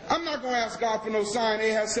 I'm not going to ask God for no sign,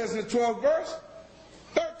 Ahaz says in the 12th verse.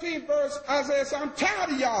 13th verse, Isaiah says, I'm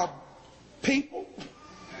tired of y'all people.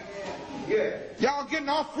 Y'all getting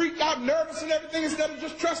all freaked out, nervous and everything instead of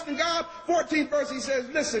just trusting God. 14th verse, he says,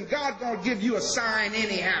 listen, God's going to give you a sign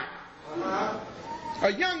anyhow.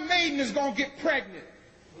 A young maiden is going to get pregnant.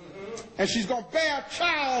 And she's going to bear a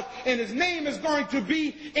child, and his name is going to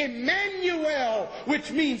be Emmanuel,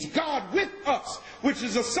 which means God with us, which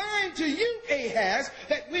is a sign to you, Ahaz,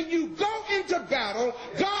 that when you go into battle,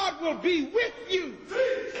 God will be with you.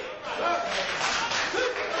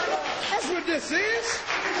 That's what this is.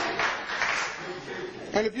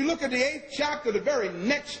 And if you look at the 8th chapter, the very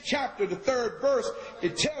next chapter, the 3rd verse,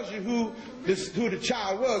 it tells you who the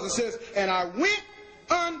child was. It says, and I went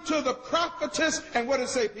unto the prophetess, and what does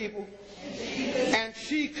it say, people? And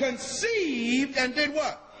she conceived and did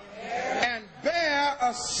what? And bare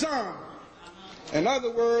a son. In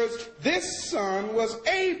other words, this son was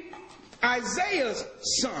Isaiah's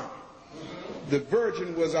son. The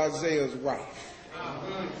virgin was Isaiah's wife.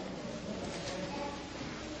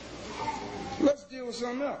 Let's deal with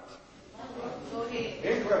something else.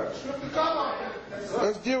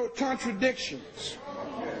 Let's deal with contradictions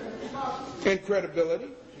and credibility.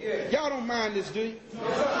 Y'all don't mind this, do you?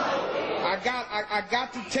 I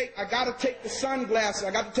got to take the sunglasses.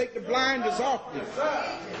 I got to take the blinders off you.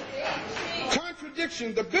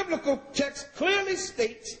 Contradiction. The biblical text clearly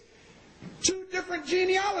states 2 different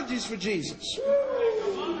genealogies for Jesus.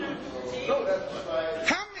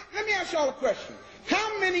 Let me ask y'all a question.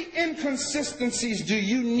 How many inconsistencies do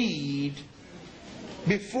you need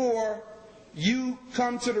before you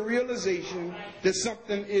come to the realization that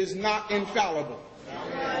something is not infallible?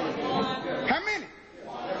 How many?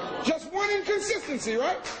 Just one inconsistency,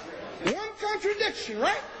 right? One contradiction,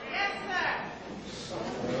 right?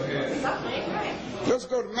 Let's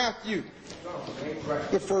go to Matthew,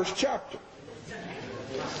 the 1st chapter.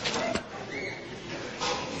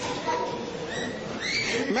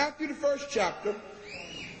 Matthew, the 1st chapter,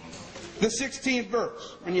 the 16th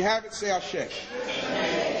verse. When you have it, say Ashe.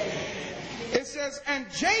 It says, and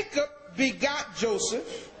Jacob begot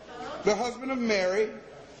Joseph, the husband of Mary,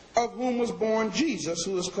 of whom was born Jesus,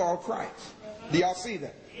 who is called Christ. Do y'all see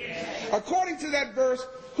that? According to that verse,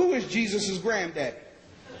 who is Jesus' granddaddy?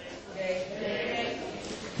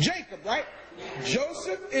 Jacob, right?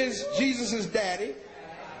 Joseph is Jesus' daddy,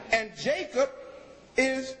 and Jacob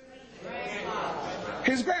is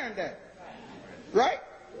his granddad. Right?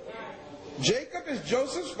 Jacob is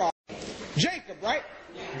Joseph's father. Jacob, right?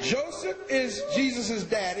 Joseph is Jesus'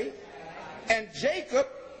 daddy, and Jacob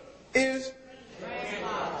is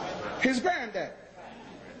his granddad.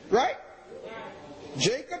 Right?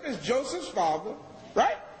 Jacob is Joseph's father.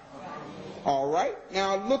 Right? All right.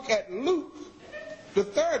 Now look at Luke, the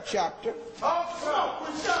 3rd chapter.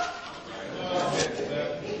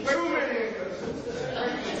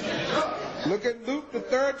 Look at Luke, the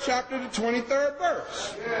 3rd chapter, the 23rd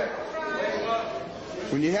verse.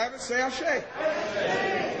 When you have it, say Ashe.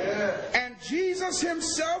 And Jesus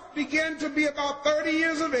himself began to be about 30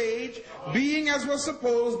 years of age, being, as was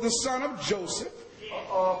supposed, the son of Joseph,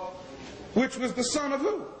 which was the son of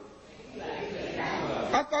who?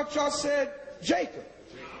 I thought y'all said Jacob.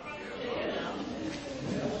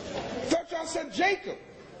 I thought y'all said Jacob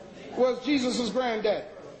was Jesus' granddad.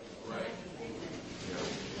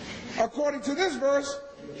 According to this verse,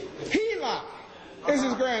 Heli is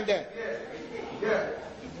his granddad.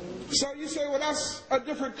 So you say, well, that's a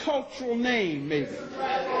different cultural name, maybe.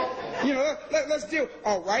 You know, let's deal.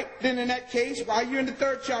 All right, then in that case, while you're in the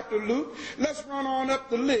 3rd chapter of Luke, let's run on up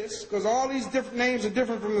the list, because all these different names are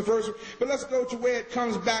different from the first one. But let's go to where it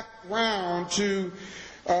comes back round to,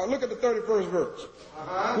 look at the 31st verse.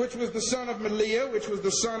 Which was the son of Meliah, which was the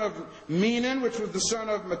son of Menon, which was the son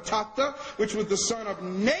of Mattatha, which was the son of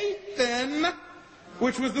Nathan,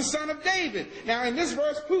 which was the son of David. Now in this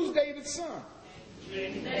verse, who's David's son?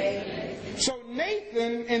 So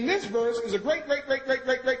Nathan in this verse is a great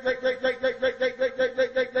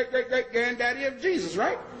granddaddy of Jesus,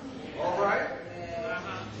 right? All right.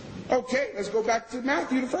 Okay, let's go back to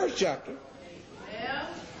Matthew, the 1st chapter.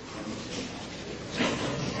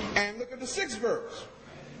 And look at the 6th verse.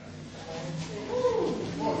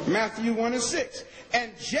 Matthew 1 and 6.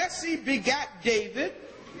 And Jesse begat David,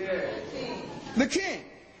 the king.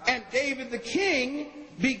 And David the king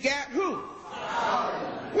begat who?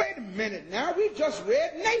 Wait a minute now. We just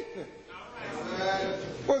read Nathan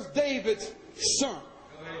was David's son.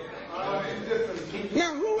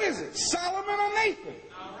 Now who is it? Solomon or Nathan?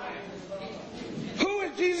 Who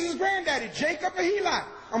is Jesus' granddaddy? Jacob or Heli?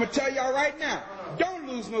 I'm going to tell y'all right now. Don't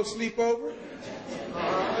lose no sleep over it.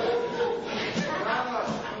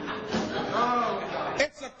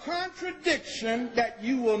 It's a contradiction that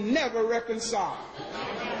you will never reconcile.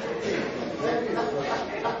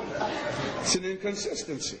 It's an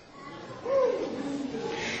inconsistency.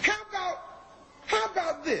 How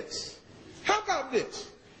about this? How about this?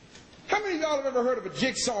 How many of y'all have ever heard of a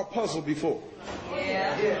jigsaw puzzle before?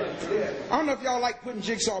 Yeah. I don't know if y'all like putting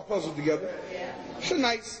jigsaw puzzles together. It's a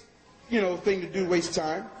nice, thing to do, waste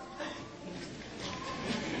time.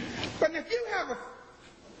 But if you have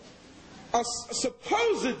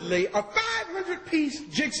supposedly a 500-piece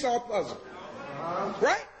jigsaw puzzle,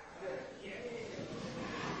 right?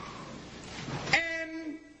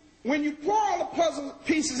 And when you pour all the puzzle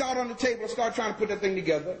pieces out on the table and start trying to put that thing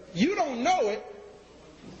together, you don't know it.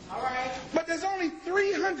 All right. But there's only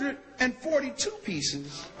 342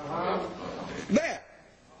 pieces there.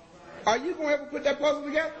 Are you going to ever put that puzzle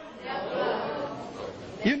together?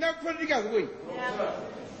 You never put it together, will you?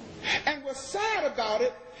 And what's sad about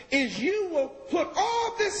it is you will put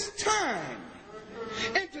all this time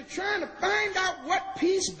into trying to find out what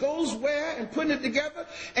piece goes where and putting it together,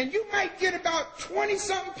 and you might get about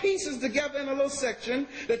 20-something pieces together in a little section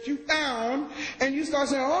that you found, and you start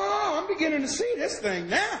saying, oh, I'm beginning to see this thing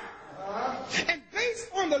now. And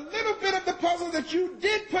based on the little bit of the puzzle that you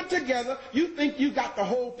did put together, you think you got the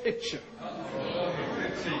whole picture.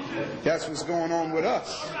 That's what's going on with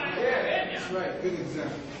us. That's right. Good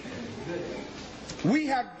example. We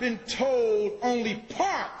have been told only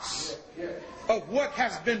parts of what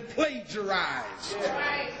has been plagiarized.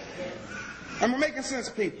 Am I making sense,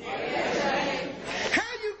 people? How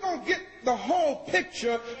you gonna get the whole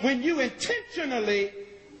picture when you intentionally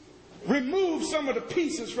remove some of the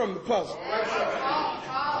pieces from the puzzle?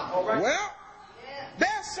 Well,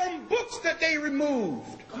 there's some books that they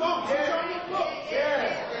removed. Come on,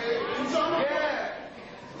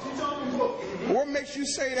 What makes you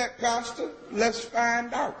say that, Pastor? Let's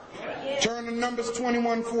find out. Turn to Numbers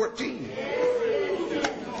 21:14.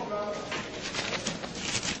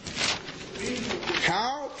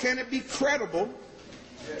 How can it be credible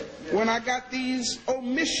when I got these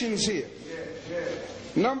omissions here?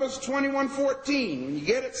 Numbers 21:14. When you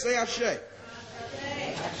get it, say Ashe.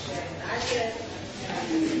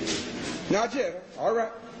 Not yet. All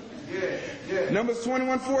right. Numbers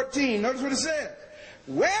 21:14. Notice what it says.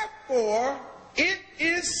 Wherefore it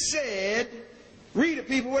is said, read it,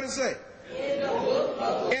 people, what it say?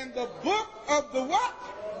 In the book of the what?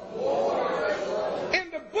 In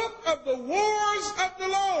the book of the wars of the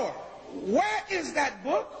Lord. Where is that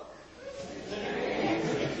book?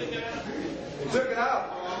 Took it out.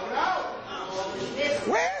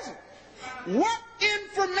 Where is it? What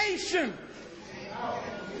information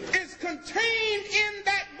is contained in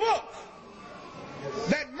that book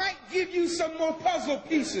that might give you some more puzzle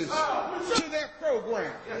pieces to their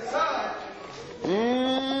program?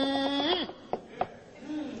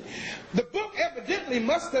 The book evidently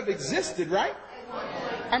must have existed, right?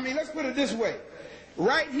 I mean, let's put it this way.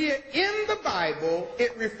 Right here in the Bible,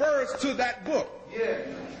 it refers to that book.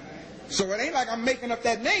 So it ain't like I'm making up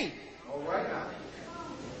that name.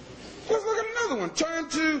 Let's look at another one. Turn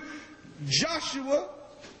to Joshua,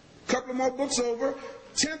 a couple of more books over,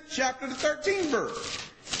 10th chapter, the 13th verse.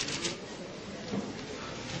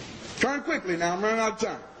 Turn quickly now, I'm running out of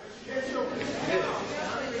time.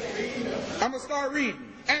 I'm going to start reading.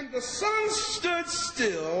 And the sun stood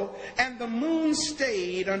still, and the moon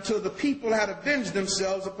stayed until the people had avenged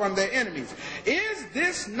themselves upon their enemies. Is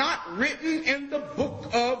this not written in the book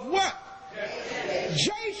of what?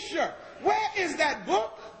 Jasher. Where is that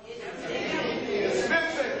book?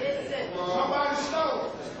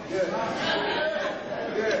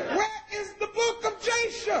 Where is the book of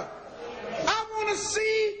Jasher? I want to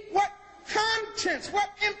see what contents, what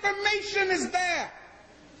information is there.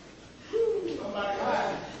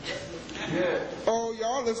 Oh,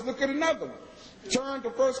 y'all, let's look at another one. Turn to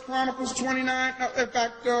 1 Chronicles 29. In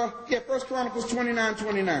fact, 1 Chronicles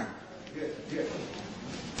 29:29.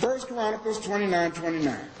 1 Chronicles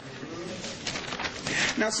 29:29.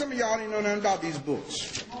 Now, some of y'all didn't know nothing about these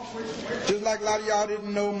books. Just like a lot of y'all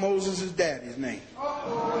didn't know Moses' daddy's name.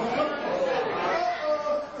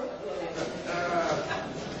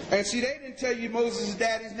 And see, they didn't tell you Moses'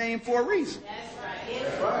 daddy's name for a reason.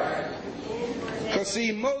 That's right. Because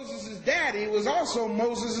see, Moses' daddy was also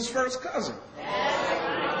Moses' first cousin.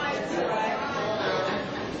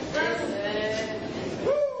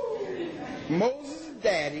 Moses'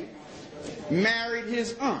 daddy married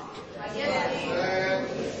his aunt.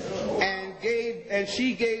 And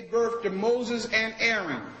she gave birth to Moses and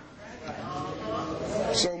Aaron.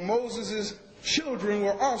 So Moses' children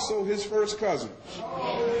were also his first cousins.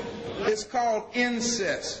 It's called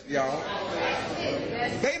incest, y'all.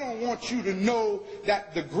 They don't want you to know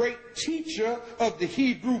that the great teacher of the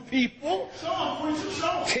Hebrew people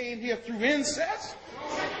came here through incest.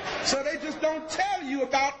 So they just don't tell you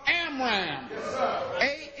about Amram.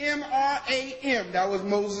 A-M-R-A-M. That was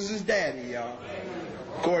Moses' daddy, y'all.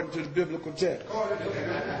 According to the biblical text.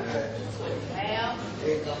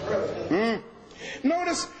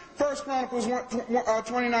 Notice 1 Chronicles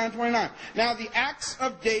 29:29. Now the acts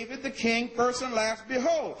of David the king, first and last,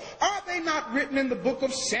 behold, are they not written in the book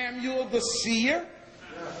of Samuel the seer?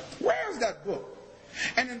 Where's that book?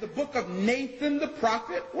 And in the book of Nathan the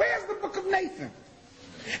prophet? Where's the book of Nathan?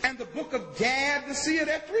 And the book of Gad the seer?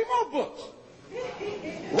 There are 3 more books.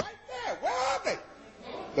 Right there. Where are they?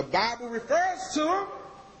 The Bible refers to them.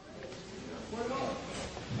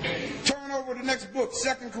 Turn over to the next book,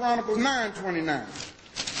 2 Chronicles 9:29.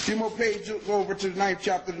 A few more pages over to the 9th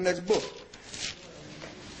chapter of the next book.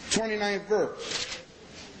 29th verse.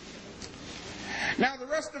 Now the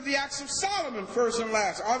rest of the acts of Solomon, first and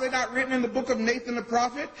last, are they not written in the book of Nathan the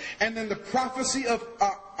prophet, and then the prophecy of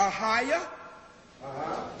Ahiah,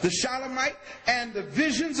 the Shalomite, and the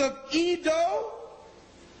visions of Edo?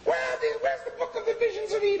 Where's the book of the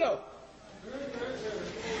visions of Edo?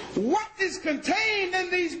 What is contained in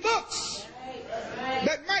these books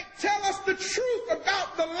that might tell us the truth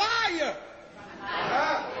about the liar?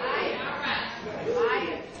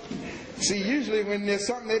 See, usually when there's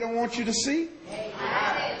something they don't want you to see.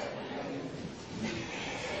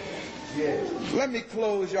 Let me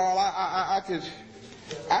close, y'all.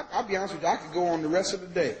 I'll be honest with you, I could go on the rest of the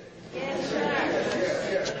day.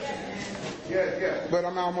 But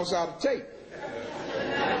I'm almost out of tape.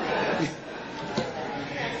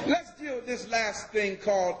 Let's deal with this last thing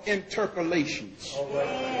called interpolations.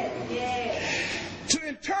 To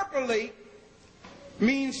interpolate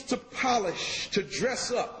means to polish, to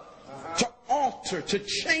dress up, to alter, to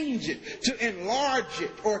change it, to enlarge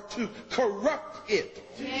it, or to corrupt it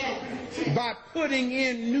by putting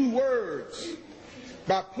in new words,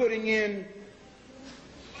 by putting in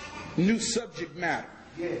new subject matter.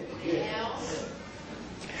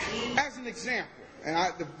 As an example,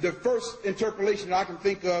 and the first interpolation that I can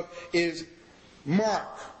think of is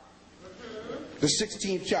Mark, the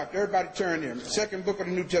 16th chapter. Everybody turn there. Second book of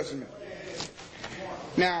the New Testament.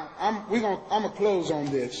 Now, I'm going to close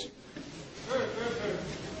on this.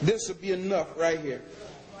 This will be enough right here.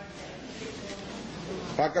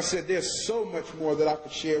 Like I said, there's so much more that I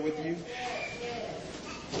could share with you.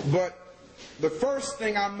 But the first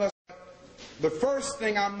thing I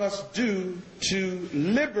must do to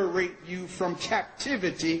liberate you from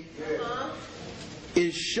captivity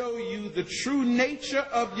is show you the true nature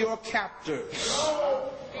of your captors.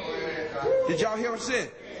 Did y'all hear what I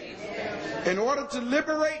said? In order to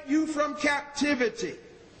liberate you from captivity,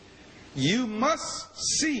 you must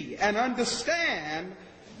see and understand,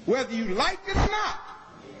 whether you like it or not,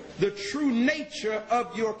 the true nature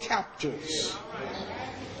of your captors.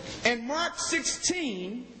 In Mark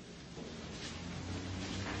 16,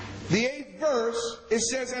 the 8th verse, it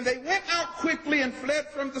says, and they went out quickly and fled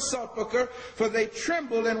from the sepulchre, for they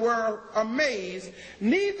trembled and were amazed.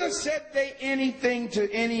 Neither said they anything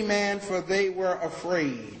to any man, for they were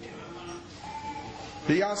afraid.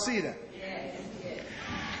 Do y'all see that?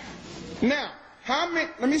 Now,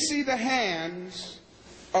 let me see the hands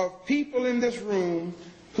of people in this room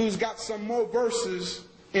who's got some more verses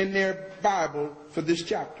in their Bible for this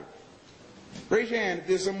chapter. Raise your hand if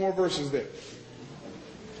there's some more verses there.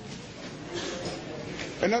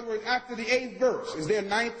 In other words, after the 8th verse, is there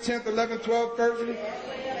 9th, 10th, 11th, 12th verse?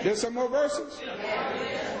 There's some more verses?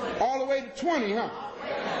 All the way to 20, huh?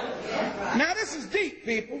 Now this is deep,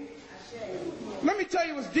 people. Let me tell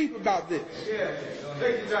you what's deep about this.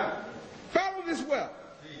 Take your time. Follow this well.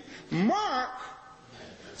 Mark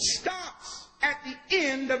stops at the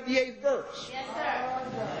end of the 8th verse. Yes,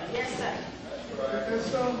 sir. Yes,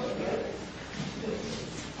 sir.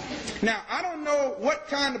 Now, I don't know what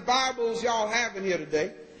kind of Bibles y'all have in here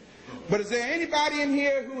today, but is there anybody in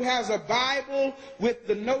here who has a Bible with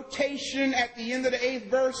the notation at the end of the 8th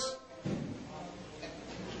verse?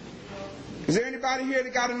 Is there anybody here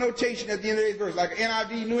that got a notation at the end of the 8th verse, like an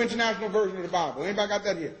NIV, New International Version of the Bible? Anybody got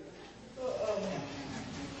that here?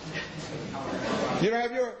 You don't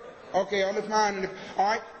have yours? Okay, I'll lift mine. All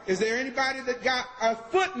right. Is there anybody that got a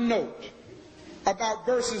footnote about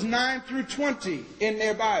verses 9 through 20 in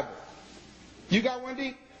their Bible? You got one,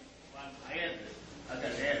 D? I got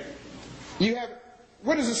to add it. You have,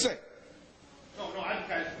 what does it say? No,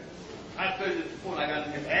 I put it before I got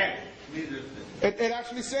to add it. It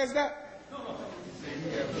actually says that? No.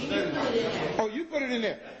 Oh, you put it in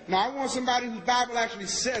there. Now, I want somebody whose Bible actually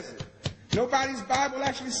says it. Nobody's Bible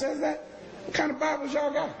actually says that? What kind of Bibles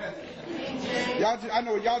y'all got? I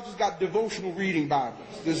know y'all just got devotional reading Bibles.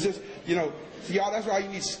 There's just, y'all, that's why you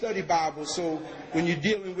need study Bibles. So when you're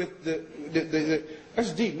dealing with the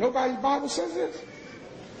that's deep. Nobody's Bible says this.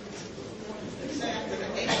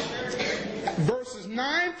 Verses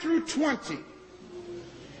 9 through 20.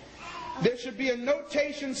 There should be a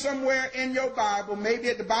notation somewhere in your Bible, maybe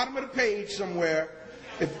at the bottom of the page somewhere.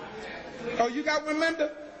 Oh, you got one,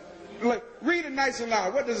 Linda? Look, read it nice and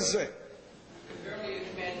loud. What does it say?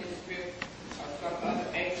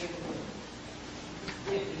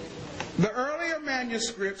 The earlier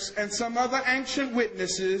manuscripts and some other ancient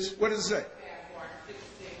witnesses, what does it say?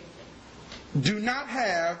 Do not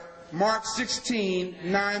have Mark 16,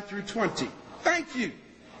 9 through 20. Thank you.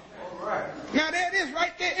 All right. Now there it is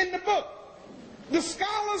right there in the book. The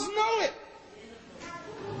scholars know it.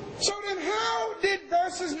 So then how did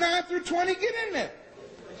verses 9 through 20 get in there?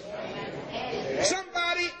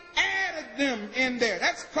 Somebody added them in there.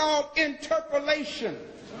 That's called interpolation.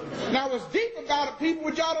 Now what's deep about it, people,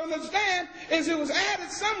 what y'all don't understand, is it was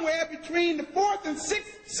added somewhere between the 4th and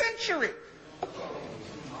 6th century.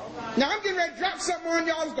 Now I'm getting ready to drop something on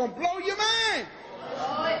y'all that's going to blow your mind.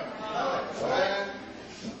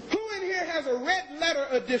 Who in here has a red letter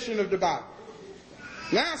edition of the Bible?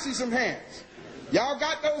 Now I see some hands. Y'all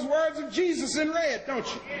got those words of Jesus in red, don't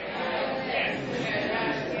you?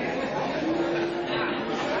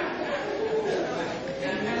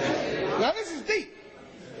 Now this is deep.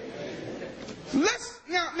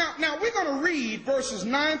 Now we're going to read verses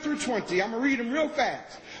 9 through 20. I'm going to read them real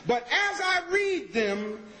fast. But as I read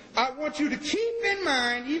them, I want you to keep in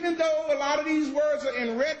mind, even though a lot of these words are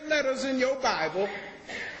in red letters in your Bible,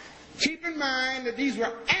 keep in mind that these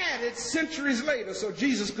were added centuries later, so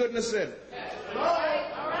Jesus couldn't have said it.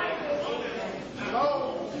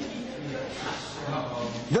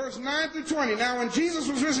 Verse 9 through 20. Now when Jesus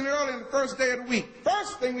was risen early on the first day of the week,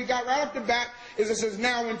 first thing we got right off the bat is it says,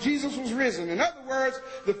 now when Jesus was risen. In other words,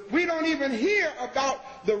 we don't even hear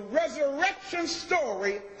about the resurrection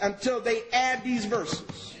story until they add these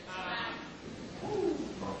verses.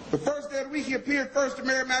 The first day of the week he appeared first to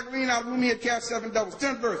Mary Magdalene, out of whom he had cast 7 devils.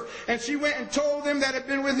 10th verse. And she went and told them that had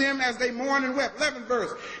been with him as they mourned and wept. 11th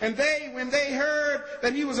verse. And they, when they heard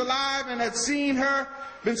that he was alive and had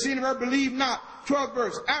been seen of her, believed not. 12th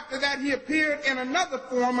verse. After that he appeared in another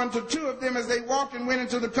form unto 2 of them as they walked and went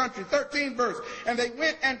into the country. 13th verse. And they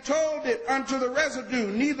went and told it unto the residue,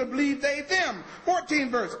 neither believed they them. 14th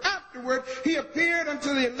verse. Afterward he appeared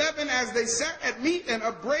unto the 11 as they sat at meat, and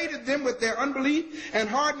upbraided them with their unbelief and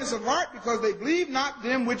hardness of heart, because they believed not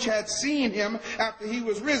them which had seen him after he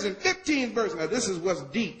was risen. 15th verse. Now this is what's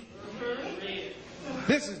deep.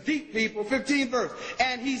 This is deep, people. 15th verse.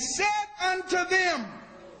 And he said unto them,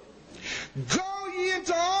 go ye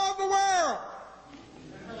into all the world.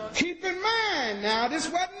 Keep in mind now, this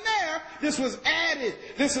wasn't there. This was added.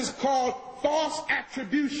 This is called false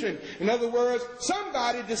attribution. In other words,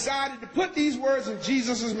 somebody decided to put these words in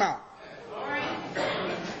Jesus' mouth.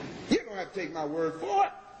 You don't have to take my word for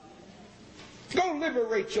it. Go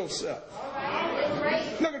liberate yourself.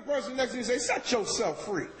 Look at the person next to you and say, set yourself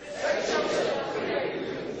free.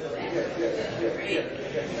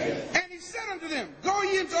 And he said unto them, go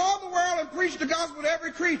ye into all the world and preach the gospel to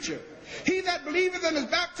every creature. He that believeth and is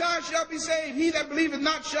baptized shall be saved. He that believeth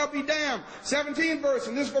not shall be damned. 17th verse,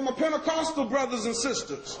 and this is for my Pentecostal brothers and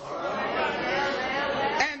sisters.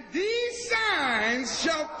 And these signs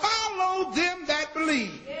shall follow them that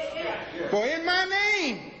believe. For in my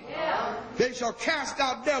name they shall cast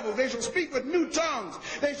out devils. They shall speak with new tongues.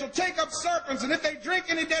 They shall take up serpents. And if they drink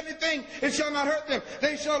any deadly thing, it shall not hurt them.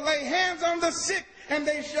 They shall lay hands on the sick, and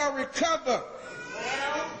they shall recover.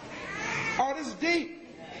 Oh, this is deep.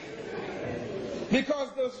 Because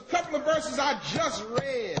those couple of verses I just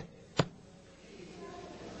read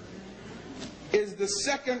is the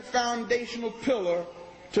second foundational pillar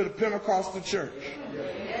to the Pentecostal church.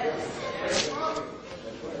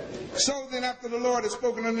 So then after the Lord had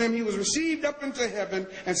spoken unto them, he was received up into heaven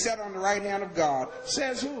and sat on the right hand of God.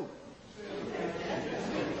 Says who?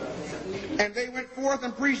 And they went forth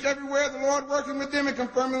and preached everywhere, the Lord working with them and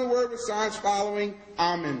confirming the word with signs following.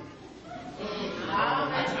 Amen.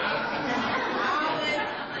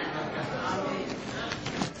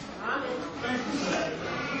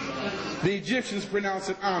 The Egyptians pronounce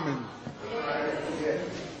it Amen.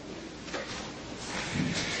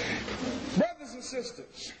 Brothers and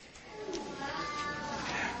sisters,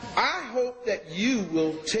 I hope that you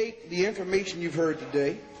will take the information you've heard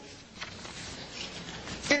today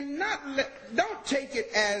and don't take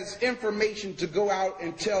it as information to go out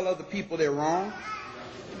and tell other people they're wrong.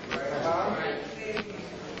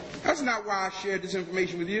 That's not why I shared this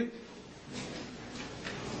information with you.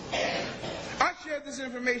 I shared this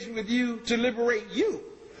information with you to liberate you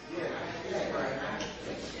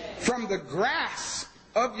from the grasp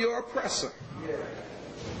of your oppressor.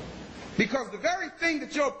 Because the very thing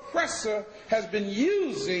that your oppressor has been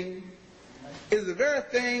using is the very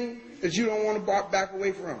thing that you don't want to back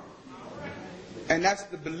away from. And that's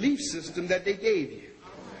the belief system that they gave you.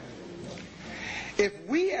 If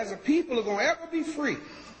we as a people are going to ever be free,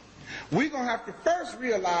 we're going to have to first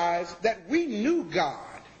realize that we knew God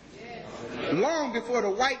long before the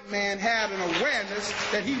white man had an awareness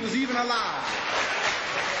that he was even alive.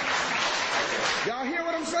 Y'all hear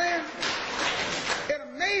what I'm saying? It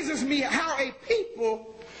amazes me how a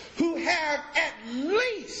people who have at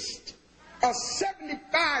least a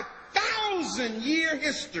 75,000-year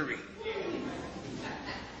history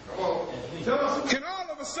can all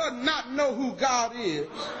of a sudden not know who God is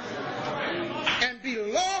and be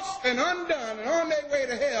lost and undone and on their way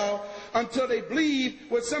to hell until they believe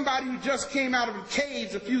what somebody who just came out of the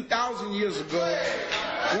caves a few thousand years ago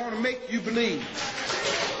want to make you believe.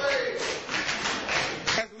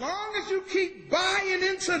 As long as you keep buying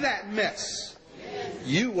into that mess,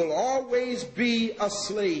 you will always be a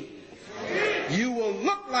slave. You will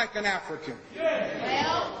look like an African.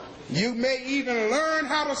 You may even learn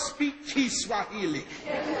how to speak Kiswahili.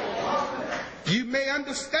 You may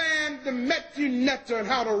understand the Metuneta and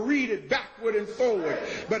how to read it backward and forward.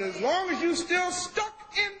 But as long as you're still stuck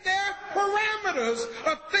in their parameters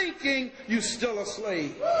of thinking, you're still a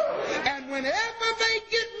slave. And whenever they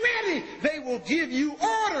get ready, they will give you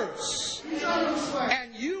orders.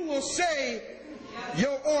 And you will say,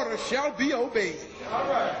 your order shall be obeyed.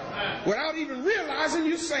 Without even realizing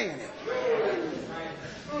you're saying it.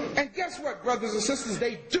 And guess what, brothers and sisters?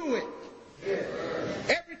 They do it.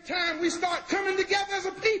 Every time we start coming together as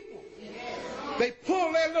a people, they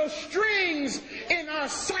pull their little strings in our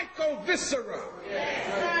psycho-viscera.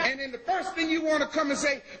 And then the first thing you want to come and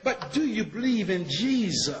say, but do you believe in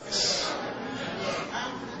Jesus?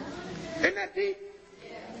 Isn't that deep?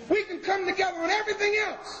 We can come together on everything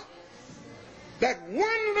else. That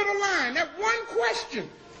one little line, that one question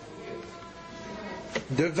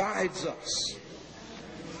divides us.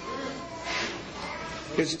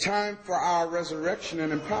 It's time for our resurrection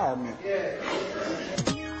and empowerment. The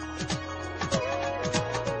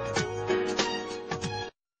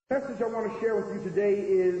message I want to share with you today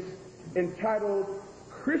is entitled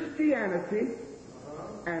Christianity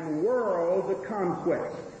and World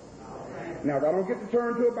Conquest. Now, I don't get to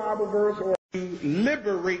turn to a Bible verse or to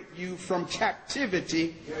liberate you from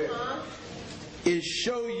captivity is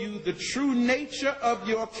show you the true nature of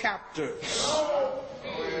your captors.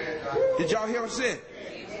 Did y'all hear what I said?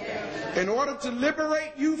 In order to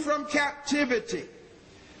liberate you from captivity,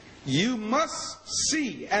 you must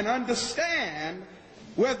see and understand,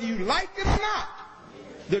 whether you like it or not,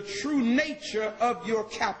 the true nature of your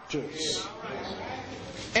captors.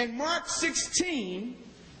 In Mark 16,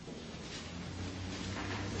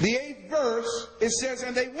 the 8th verse, it says,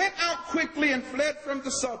 and they went out quickly and fled from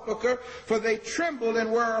the sepulchre, for they trembled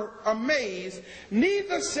and were amazed.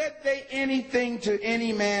 Neither said they anything to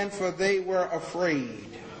any man, for they were afraid.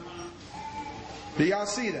 Do y'all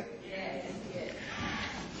see that? Yes.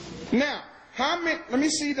 Now, let me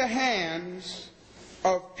see the hands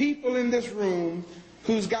of people in this room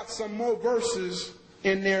who's got some more verses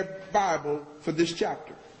in their Bible for this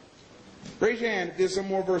chapter. Raise your hand if there's some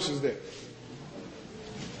more verses there.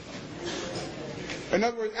 In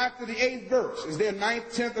other words, after the 8th verse, is there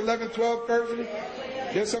 9th, 10th, 11th, 12th verses?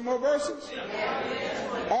 There's some more verses?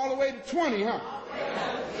 All the way to 20, huh?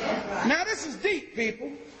 Now this is deep,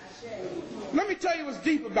 people. Let me tell you what's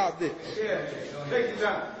deep about this.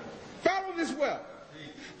 Follow this well.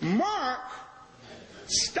 Mark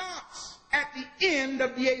stops at the end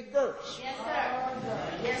of the 8th verse.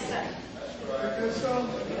 Yes, sir. Yes, sir.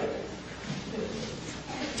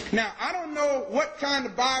 Now, I don't know what kind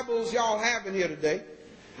of Bibles y'all have in here today,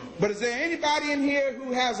 but is there anybody in here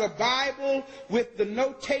who has a Bible with the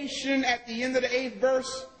notation at the end of the 8th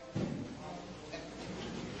verse?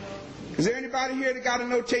 Is there anybody here that got a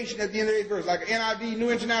notation at the end of the 8th verse, like an NIV, New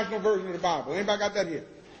International Version of the Bible? Anybody got that here?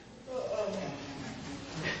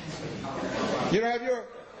 You don't have your?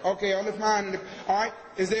 Okay, I'll lift mine. All right.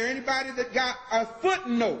 Is there anybody that got a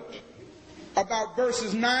footnote about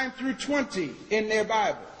verses 9 through 20 in their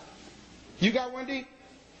Bible? You got one, D?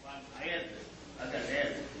 I got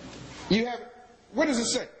it. You have, what does it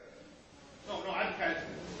say? No,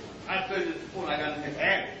 I studied this before and I got it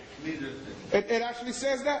added. It actually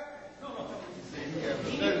says that? No.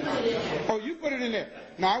 Oh, you put it in there.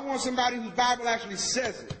 Now, I want somebody whose Bible actually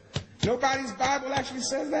says it. Nobody's Bible actually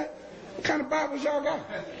says that? What kind of Bibles y'all got?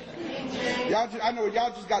 I know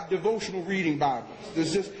y'all just got devotional reading Bibles.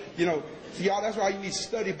 There's just, y'all, that's why you need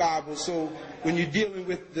study Bibles. So when you're dealing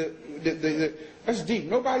with the that's deep.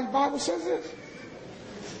 Nobody's Bible says this.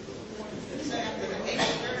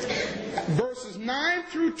 Verses 9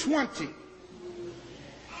 through 20.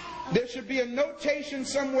 There should be a notation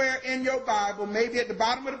somewhere in your Bible, maybe at the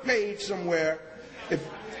bottom of the page somewhere.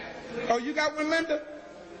 Oh, you got one, Linda?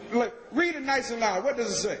 Look, read it nice and loud. What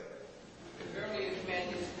does it say?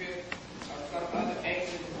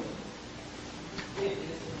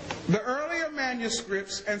 The earlier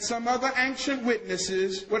manuscripts and some other ancient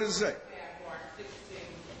witnesses, what does it say?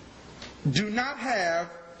 Do not have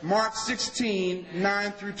Mark 16,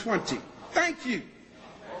 9 through 20. Thank you.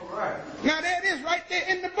 All right. Now there it is right there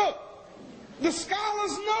in the book. The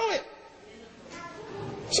scholars know it.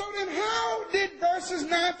 So then how did verses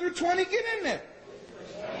 9 through 20 get in there?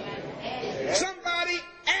 Somebody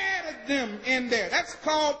added them in there. That's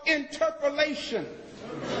called interpolation.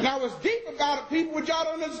 Now what's deep about it, people, what y'all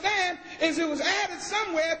don't understand, is it was added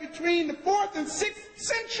somewhere between the 4th and 6th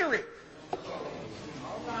century.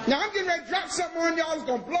 Now I'm getting ready to drop something on y'all that's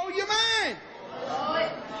going to blow your mind.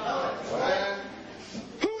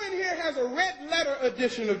 Who in here has a red letter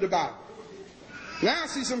edition of the Bible? Now I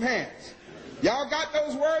see some hands. Y'all got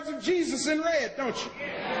those words of Jesus in red, don't you?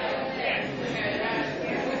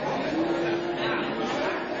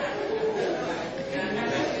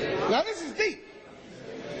 Now this is deep.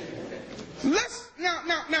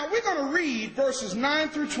 Now we're going to read verses 9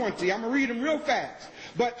 through 20. I'm going to read them real fast.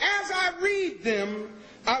 But as I read them,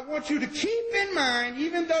 I want you to keep in mind,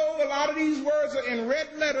 even though a lot of these words are in red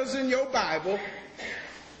letters in your Bible,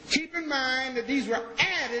 keep in mind that these were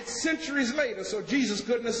added centuries later, so Jesus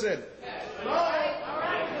couldn't have said it.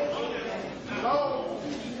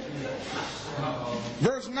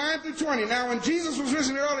 Verse 9 through 20. Now when Jesus was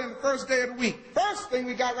risen early in the first day of the week, first thing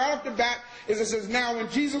we got right off the bat is it says, now when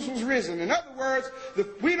Jesus was risen. In other words,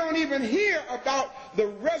 we don't even hear about the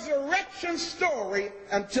resurrection story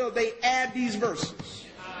until they add these verses.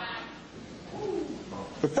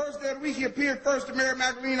 The first day of the week he appeared first to Mary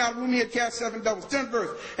Magdalene, out of whom he had cast 7 devils. 10th verse.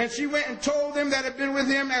 And she went and told them that had been with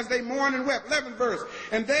him as they mourned and wept. 11th verse.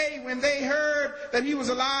 And they, when they heard that he was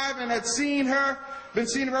alive and had been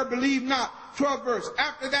seen of her, believed not. 12th verse.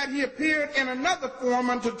 After that he appeared in another form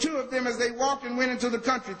unto 2 of them as they walked and went into the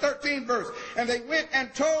country. 13th verse. And they went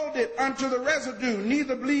and told it unto the residue,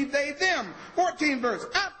 neither believed they them. 14th verse.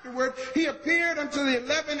 Afterward he appeared unto the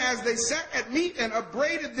 11 as they sat at meat and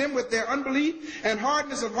upbraided them with their unbelief and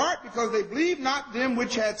hardness of heart, because they believed not them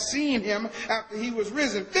which had seen him after he was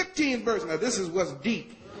risen. 15th verse. Now this is what's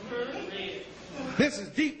deep. This is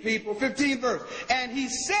deep, people. 15th verse. And he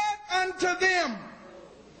said unto them,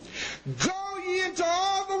 go ye into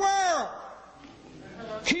all the world.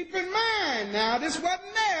 Keep in mind now, this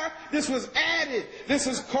wasn't there. This was added. This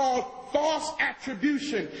is called false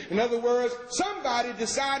attribution. In other words, somebody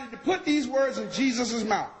decided to put these words in Jesus'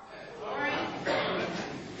 mouth.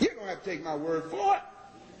 You don't have to take my word for it.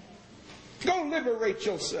 Go liberate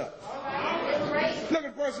yourself. Look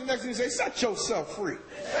at the person next to you and say, set yourself free.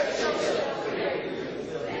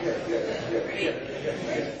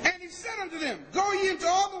 And he said unto them, go ye into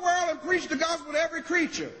all the world and preach the gospel to every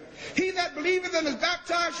creature. He that believeth and is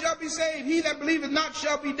baptized shall be saved. He that believeth not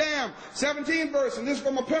shall be damned. 17th verse, and this is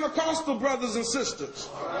for my Pentecostal brothers and sisters.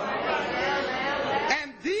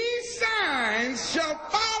 And these signs shall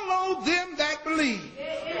follow them that believe.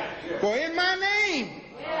 For in my name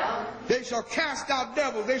they shall cast out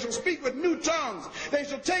devils. They shall speak with new tongues. They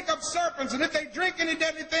shall take up serpents. And if they drink any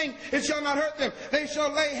deadly thing, it shall not hurt them. They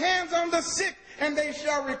shall lay hands on the sick, and they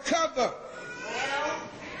shall recover.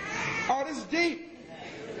 Oh, this is deep.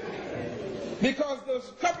 Because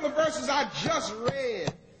those couple of verses I just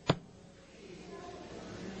read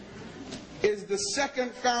is the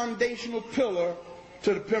second foundational pillar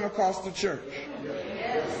to the Pentecostal church.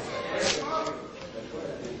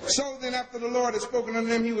 So then after the Lord had spoken unto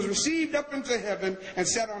them, he was received up into heaven and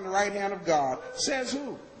sat on the right hand of God. Says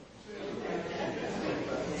who?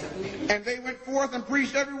 And they went forth and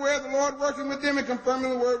preached everywhere, the Lord working with them and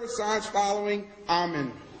confirming the word with signs following.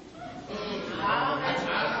 Amen.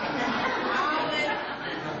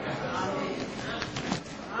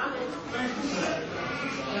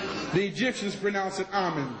 The Egyptians pronounce it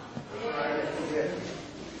Amen.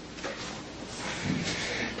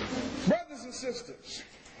 Brothers and sisters,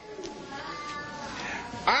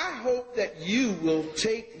 I hope hope that you will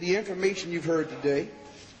take the information you've heard today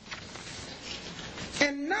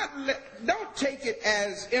and don't take it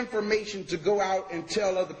as information to go out and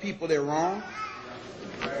tell other people they're wrong.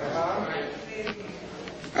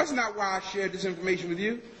 That's not why I shared this information with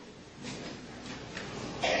you.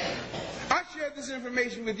 I shared this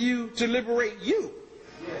information with you to liberate you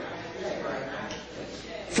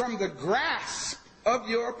from the grasp of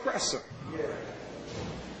your oppressor.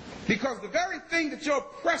 Because the very thing that your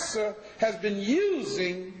oppressor has been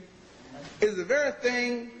using is the very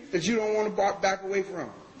thing that you don't want to back away from.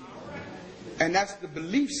 And that's the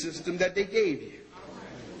belief system that they gave you.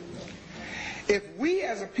 If we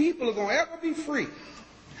as a people are going to ever be free,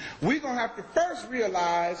 we're going to have to first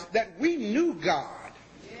realize that we knew God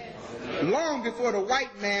long before the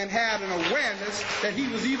white man had an awareness that he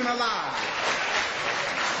was even alive.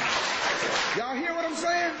 Y'all hear what I'm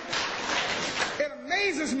saying? It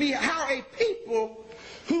amazes me how a people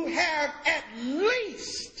who have at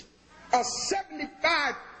least a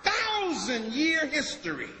 75,000-year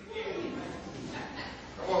history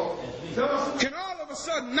can all of a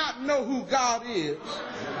sudden not know who God is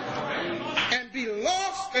and be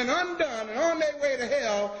lost and undone and on their way to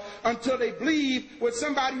hell until they believe what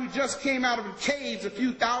somebody who just came out of the caves a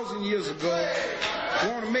few thousand years ago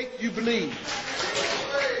want to make you believe.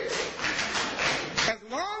 As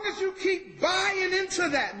long as you keep buying into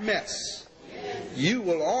that mess, you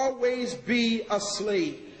will always be a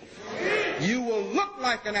slave. You will look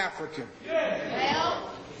like an African.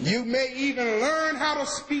 You may even learn how to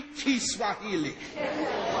speak Kiswahili.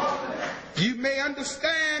 You may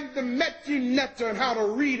understand the Metineta and how to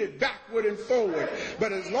read it backward and forward.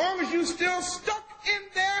 But as long as you're still stuck in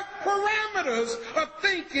their parameters of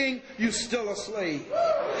thinking, you're still a slave.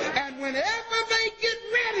 And whenever they get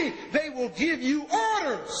ready, they will give you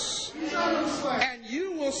orders. And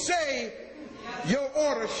you will say, your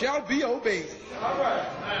order shall be obeyed.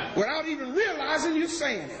 Without even realizing you're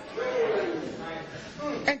saying it.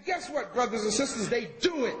 And guess what, brothers and sisters? They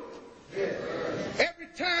do it. Every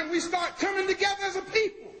time we start coming together as a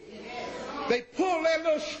people, they pull their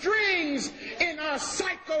little strings in our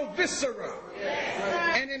psycho-viscera.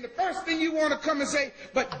 And then the first thing you want to come and say,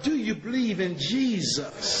 but do you believe in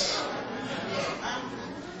Jesus?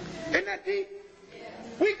 Isn't that deep?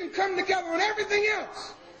 We can come together on everything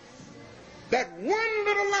else. That one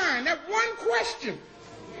little line, that one question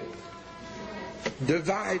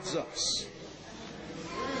divides us.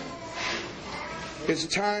 It's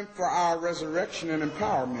time for our resurrection and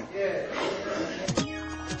empowerment.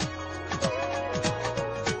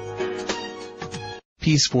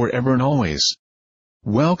 Peace forever and always.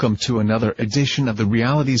 Welcome to another edition of the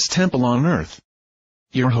Realities Temple on Earth.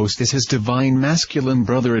 Your host is His Divine Masculine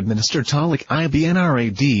Brother AdMinister Taalik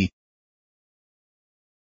Ibn'rad.